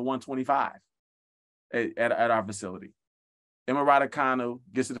subsidized a 125 at our facility. Emma Raducanu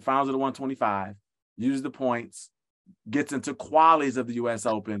gets to the finals of the 125, uses the points, gets into qualies of the U.S.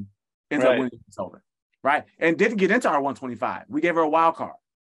 Open, ends up winning the U.S. Open, right? And didn't get into our 125. We gave her a wild card.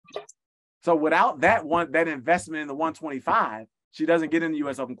 So without that investment in the 125, she doesn't get in the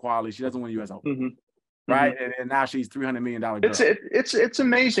U.S. Open quality. She doesn't win the U.S. Open. Mm-hmm. Right. Mm-hmm. And now she's $300 million girl. It's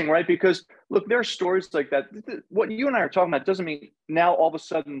amazing, right? Because look, there are stories like that. What you and I are talking about doesn't mean now all of a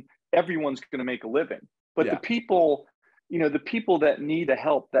sudden everyone's going to make a living. But the people, the people that need the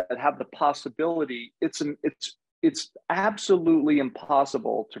help, that have the possibility, it's absolutely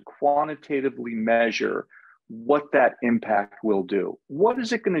impossible to quantitatively measure what that impact will do. What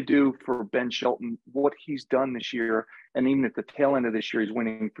is it going to do for Ben Shelton, what he's done this year? And even at the tail end of this year, he's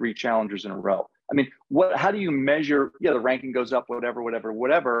winning 3 challengers in a row. I mean, how do you measure? Yeah, the ranking goes up, whatever.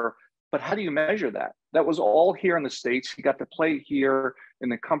 But how do you measure that? That was all here in the States. He got to play here in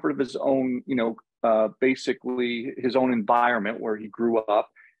the comfort of his own, basically his own environment where he grew up.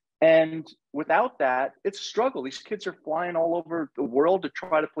 And without that, it's a struggle. These kids are flying all over the world to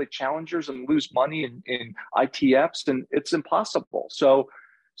try to play challengers and lose money in ITFs, and it's impossible. So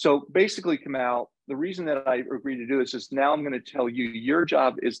basically, Kamau, the reason that I agreed to do this is now I'm going to tell you, your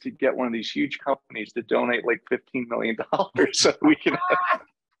job is to get one of these huge companies to donate like $15 million so we can.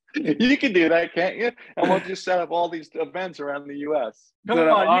 You can do that, can't you? And we'll just set up all these events around the U.S. Come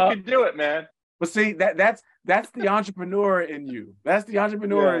on, you can do it, man. But see, that's the entrepreneur in you. That's the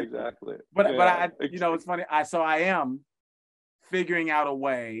entrepreneur. Yeah, exactly. But it's funny. I am figuring out a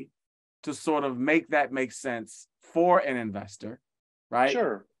way to sort of make that make sense for an investor, right?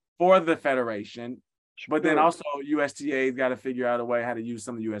 Sure. For the federation, but then also USTA's got to figure out a way how to use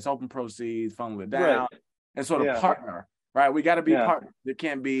some of the U.S. Open proceeds, funnel it down, and sort of partner. right? We got to be Yeah. partners. It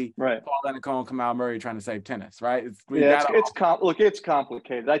can't be Right. Paul Annacone, Kamau Murray trying to save tennis, right? Look, it's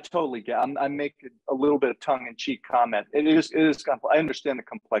complicated. I totally get it. I'm making a little bit of tongue-in-cheek comment. It is I understand the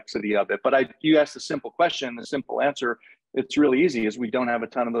complexity of it, but you asked a simple question, the simple answer, it's really easy, is we don't have a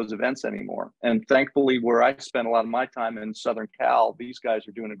ton of those events anymore. And thankfully, where I spend a lot of my time in Southern Cal, these guys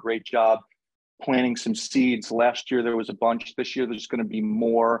are doing a great job planting some seeds. Last year, there was a bunch. This year, there's going to be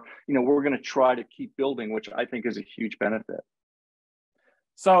more. We're going to try to keep building, which I think is a huge benefit.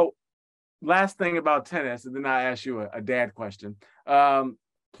 So last thing about tennis, and then I ask you a dad question.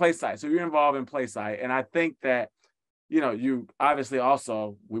 Play site. So you're involved in play site. And I think that, you obviously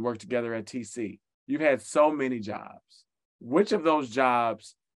also, we work together at TC. You've had so many jobs. Which of those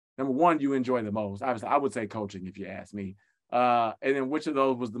jobs, number one, you enjoy the most? Obviously, I would say coaching, if you ask me. And then which of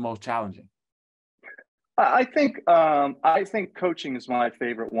those was the most challenging? I think coaching is my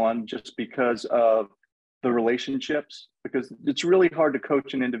favorite one, just because of the relationships, because it's really hard to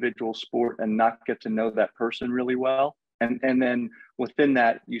coach an individual sport and not get to know that person really well. And then within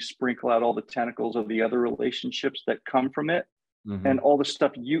that, you sprinkle out all the tentacles of the other relationships that come from it. Mm-hmm. And all the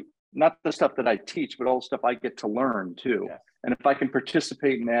stuff not the stuff that I teach, but all the stuff I get to learn too. Yeah. And if I can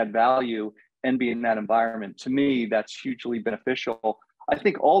participate and add value and be in that environment, to me, that's hugely beneficial. I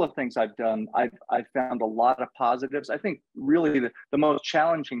think all the things I've done, I've found a lot of positives. I think really the most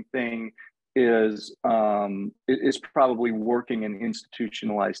challenging thing is probably working in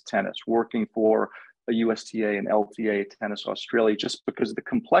institutionalized tennis, working for a USTA and LTA Tennis Australia, just because of the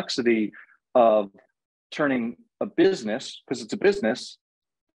complexity of turning a business, because it's a business,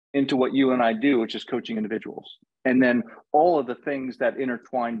 into what you and I do, which is coaching individuals. And then all of the things that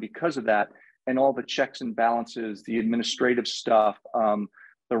intertwine because of that, and all the checks and balances, the administrative stuff, the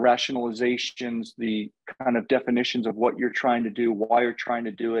rationalizations, the kind of definitions of what you're trying to do, why you're trying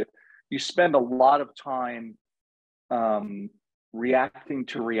to do it. You spend a lot of time reacting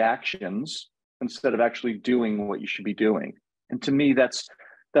to reactions instead of actually doing what you should be doing. And to me, that's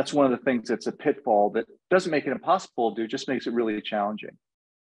one of the things that's a pitfall that doesn't make it impossible to do, just makes it really challenging.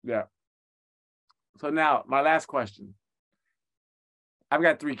 Yeah. So now my last question. I've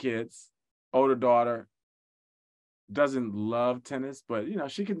got 3 kids. Older daughter doesn't love tennis, but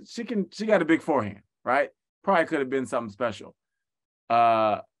she got a big forehand, right? Probably could have been something special.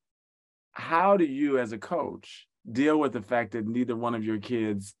 How do you as a coach deal with the fact that neither one of your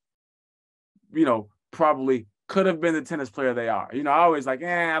kids, probably could have been the tennis player they are? I always I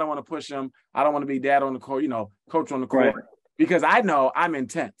don't want to push them. I don't want to be dad on the court, coach on the court, right? Because I know I'm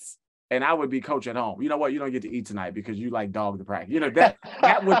intense and I would be coach at home. You know what? You don't get to eat tonight because you like dog the practice.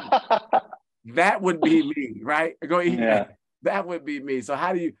 That would be me, right? Go eat. Yeah. That would be me. So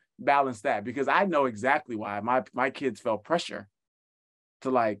how do you balance that? Because I know exactly why my kids felt pressure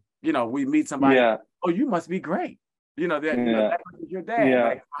to we meet somebody. Yeah. Oh, you must be great. That's your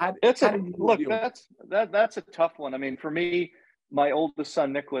dad. Yeah. That's a tough one. I mean, for me, my oldest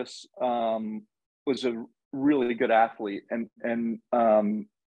son, Nicholas, was a really good athlete and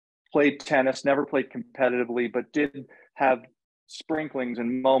played tennis, never played competitively, but did have sprinklings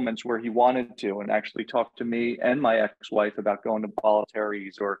and moments where he wanted to, and actually talked to me and my ex-wife about going to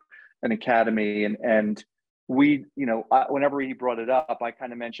Bollettieri's or an academy. And we, whenever he brought it up, I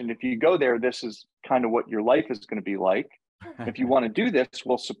kind of mentioned, if you go there, this is kind of what your life is going to be like. If you want to do this,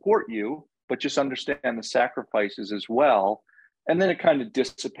 we'll support you, but just understand the sacrifices as well. And then it kind of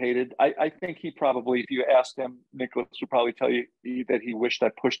dissipated. I think he probably, if you asked him, Nicholas would probably tell you that he wished I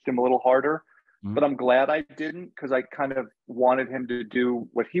pushed him a little harder. Mm-hmm. But I'm glad I didn't, because I kind of wanted him to do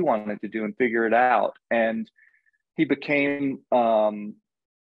what he wanted to do and figure it out. And he became a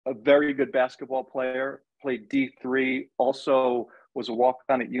very good basketball player, played D3, also was a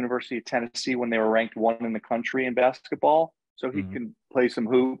walk-on at University of Tennessee when they were ranked 1 in the country in basketball. So he can play some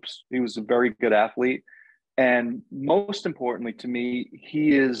hoops. He was a very good athlete. And most importantly to me,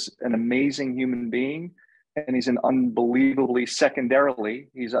 he is an amazing human being. And he's secondarily,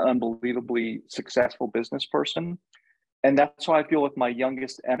 he's an unbelievably successful business person. And that's how I feel with my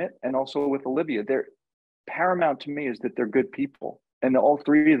youngest, Emmett, and also with Olivia. They're paramount to me is that they're good people. And all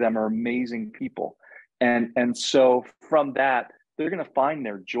 3 of them are amazing people. And so from that, they're going to find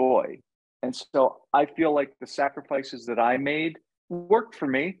their joy. And so I feel like the sacrifices that I made worked for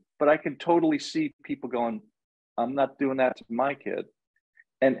me, but I can totally see people going, I'm not doing that to my kid.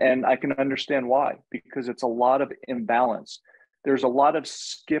 And I can understand why, because it's a lot of imbalance. There's a lot of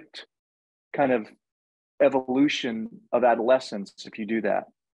skipped kind of evolution of adolescence if you do that.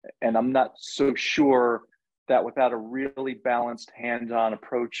 And I'm not so sure that without a really balanced hands-on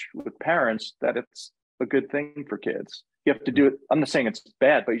approach with parents, that it's a good thing for kids. You have to do it. I'm not saying it's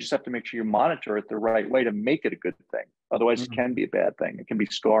bad, but you just have to make sure you monitor it the right way to make it a good thing. Otherwise, it can be a bad thing. It can be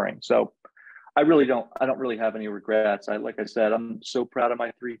scarring. So I don't really have any regrets. Like I said, I'm so proud of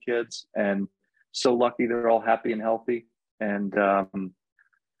my 3 kids and so lucky they're all happy and healthy. And,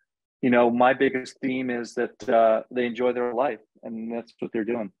 my biggest theme is that they enjoy their life, and that's what they're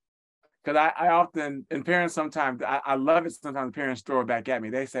doing. Because I often, and parents sometimes, I love it sometimes parents throw it back at me.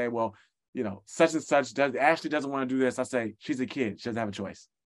 They say, well, such and such Ashley doesn't want to do this. I say, she's a kid. She doesn't have a choice.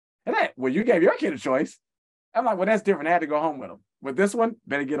 And well, you gave your kid a choice. I'm like, well, that's different. I had to go home with them. With this one,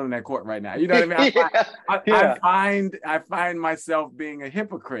 better get on that court right now. You know what I mean? I find myself being a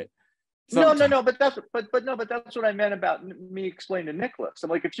hypocrite. Sometimes. No, but that's what I meant about me explaining to Nicholas. I'm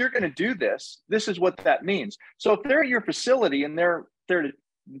like, if you're going to do this, this is what that means. So if they're at your facility and they're there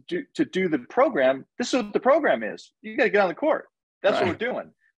to do the program, this is what the program is. You got to get on the court. That's what we're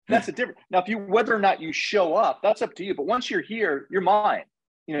doing. That's a different. Now, whether or not you show up, that's up to you. But once you're here, you're mine.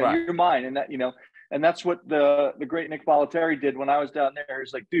 You're mine, and that and that's what the great Nick Bollettieri did when I was down there.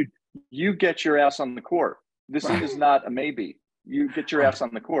 He's like, dude, you get your ass on the court. This is not a maybe. You get your ass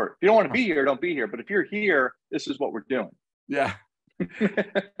on the court. If you don't want to be here, don't be here. But if you're here, this is what we're doing. Yeah.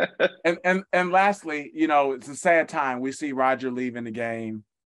 and lastly, it's a sad time. We see Roger leaving the game.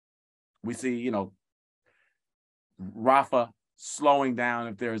 We see, Rafa slowing down,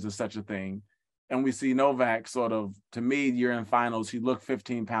 if there is such a thing. And we see Novak sort of, to me, you're in finals. He looked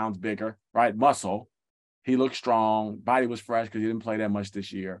 15 pounds bigger, right? Muscle. He looked strong. Body was fresh because he didn't play that much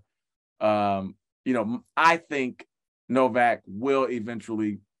this year. I think Novak will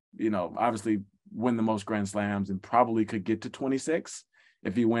eventually, obviously win the most Grand Slams and probably could get to 26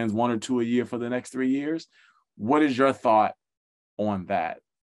 if he wins 1 or 2 a year for the next 3 years. What is your thought on that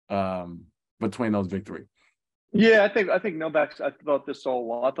between those big 3? Yeah, I think Novak's. I thought this all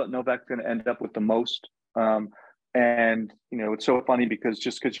along. I thought Novak's going to end up with the most. And it's so funny because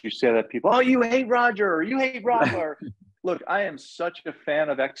you say that, people, oh, you hate Roger, or you hate Rafa. Look, I am such a fan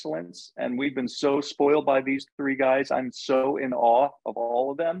of excellence, and we've been so spoiled by these 3 guys. I'm so in awe of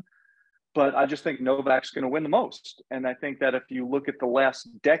all of them. But I just think Novak's going to win the most. And I think that if you look at the last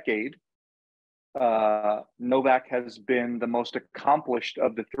decade, Novak has been the most accomplished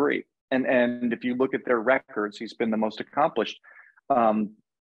of the 3. And if you look at their records, he's been the most accomplished.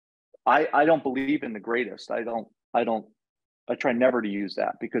 I don't believe in the greatest. I try never to use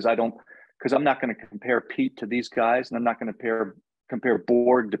that because I'm not going to compare Pete to these guys, and I'm not going to compare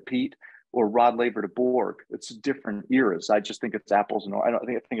Borg to Pete or Rod Laver to Borg. It's different eras. I just think it's apples and oranges.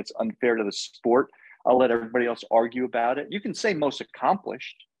 I think it's unfair to the sport. I'll let everybody else argue about it. You can say most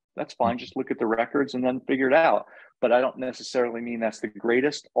accomplished. That's fine. Just look at the records and then figure it out. But I don't necessarily mean that's the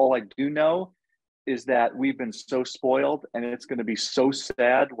greatest. All I do know is that we've been so spoiled, and it's going to be so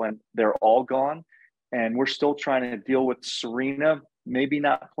sad when they're all gone. And we're still trying to deal with Serena maybe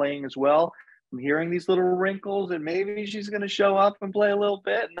not playing as well. I'm hearing these little wrinkles, and maybe she's going to show up and play a little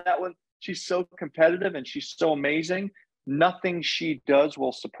bit. And that one, she's so competitive and she's so amazing. Nothing she does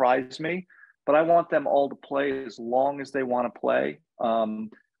will surprise me, but I want them all to play as long as they want to play.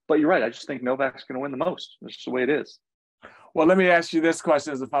 But you're right. I just think Novak's going to win the most. That's just the way it is. Well, let me ask you this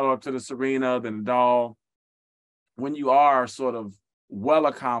question as a follow-up to the Serena, the Nadal. When you are sort of well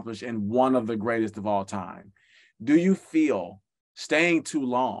accomplished and one of the greatest of all time, do you feel staying too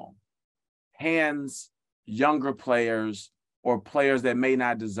long hands younger players or players that may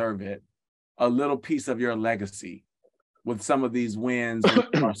not deserve it a little piece of your legacy with some of these wins when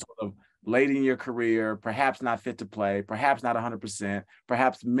you are sort of late in your career, perhaps not fit to play, perhaps not 100%,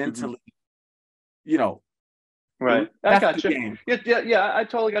 perhaps mentally, Right. I got you. Yeah, I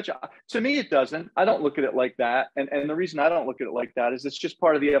totally got you. To me, it doesn't. I don't look at it like that. And the reason I don't look at it like that is it's just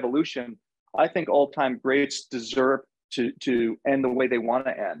part of the evolution. I think all-time greats deserve to end the way they want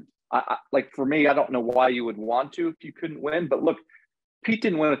to end. Like for me, I don't know why you would want to if you couldn't win. But look, Pete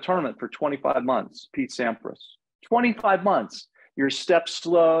didn't win a tournament for 25 months. Pete Sampras, 25 months. You're a step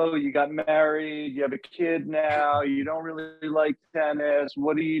slow. You got married. You have a kid now. You don't really like tennis.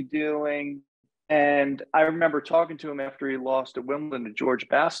 What are you doing? And I remember talking to him after he lost at Wimbledon to George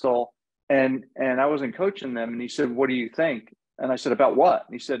Bastl, and I wasn't coaching them. And he said, "What do you think?" And I said, "About what?"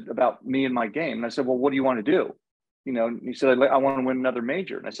 And he said, "About me and my game." And I said, "Well, what do you want to do?" And he said, "I want to win another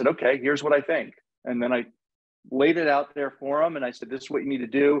major." And I said, "Okay, here's what I think." And then I laid it out there for him. And I said, "This is what you need to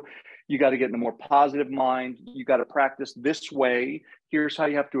do. You got to get in a more positive mind. You got to practice this way. Here's how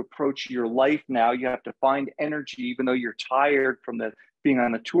you have to approach your life now. You have to find energy, even though you're tired from being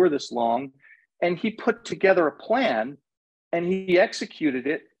on the tour this long." And he put together a plan and he executed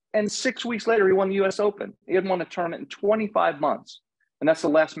it. And 6 weeks later, he won the US Open. He had won a tournament in 25 months. And that's the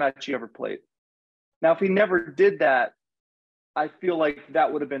last match he ever played. Now, if he never did that, I feel like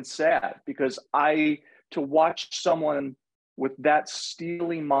that would have been sad, because to watch someone with that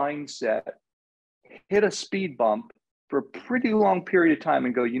steely mindset hit a speed bump for a pretty long period of time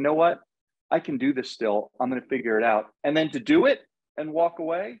and go, you know what? I can do this still. I'm going to figure it out. And then to do it and walk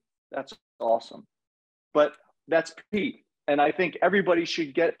away, that's awesome. But that's Pete. And I think everybody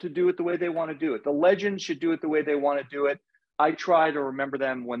should get to do it the way they want to do it. The legends should do it the way they want to do it. I try to remember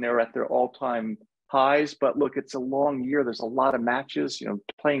them when they're at their all-time highs, but look, it's a long year. There's a lot of matches, you know,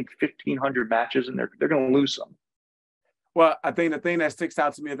 playing 1,500 matches, and they're going to lose some. Well, I think the thing that sticks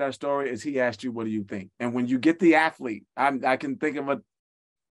out to me of that story is he asked you, what do you think? And when you get the athlete, I can think of a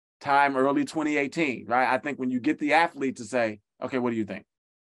time early 2018, right? I think when you get the athlete to say, okay, what do you think?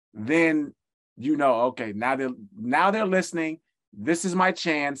 Then you know, okay, now they're listening. This is my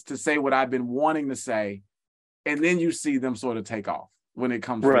chance to say what I've been wanting to say. And then you see them sort of take off when it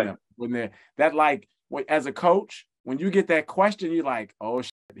comes right. to them. When they're that, like, as a coach, when you get that question, you're like, oh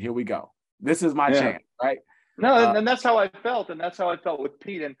shit, here we go. This is my chance, right? No, and that's how I felt. And that's how I felt with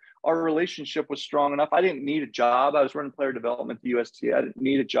Pete. And our relationship was strong enough. I didn't need a job. I was running player development at the USTA. I didn't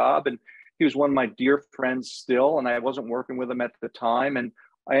need a job. And he was one of my dear friends still. And I wasn't working with him at the time. And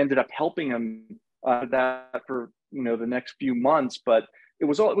I ended up helping him that for, you know, the next few months. But it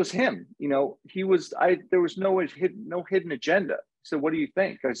was him. You know, there was no hidden agenda. He said, what do you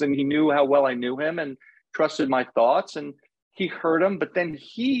think? I said, he knew how well I knew him and trusted my thoughts. And he heard them. But then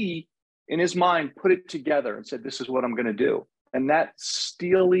he, in his mind, put it together and said, this is what I'm going to do. And that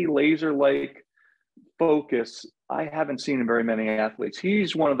steely, laser-like focus, I haven't seen in very many athletes.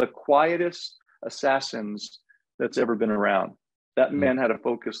 He's one of the quietest assassins that's ever been around. That man had a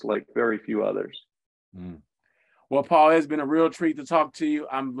focus like very few others. Well, Paul, it's been a real treat to talk to you.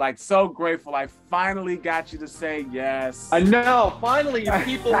 I'm like so grateful I finally got you to say yes. I know. Finally, your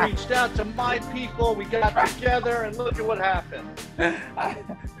people reached out to my people. We got together, and look at what happened.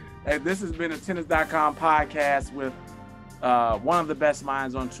 And this has been a Tennis.com podcast with one of the best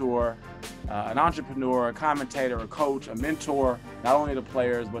minds on tour, an entrepreneur, a commentator, a coach, a mentor, not only to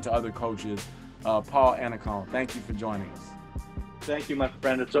players, but to other coaches, Paul Annacone. Thank you for joining us. Thank you, my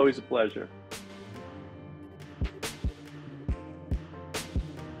friend. It's always a pleasure.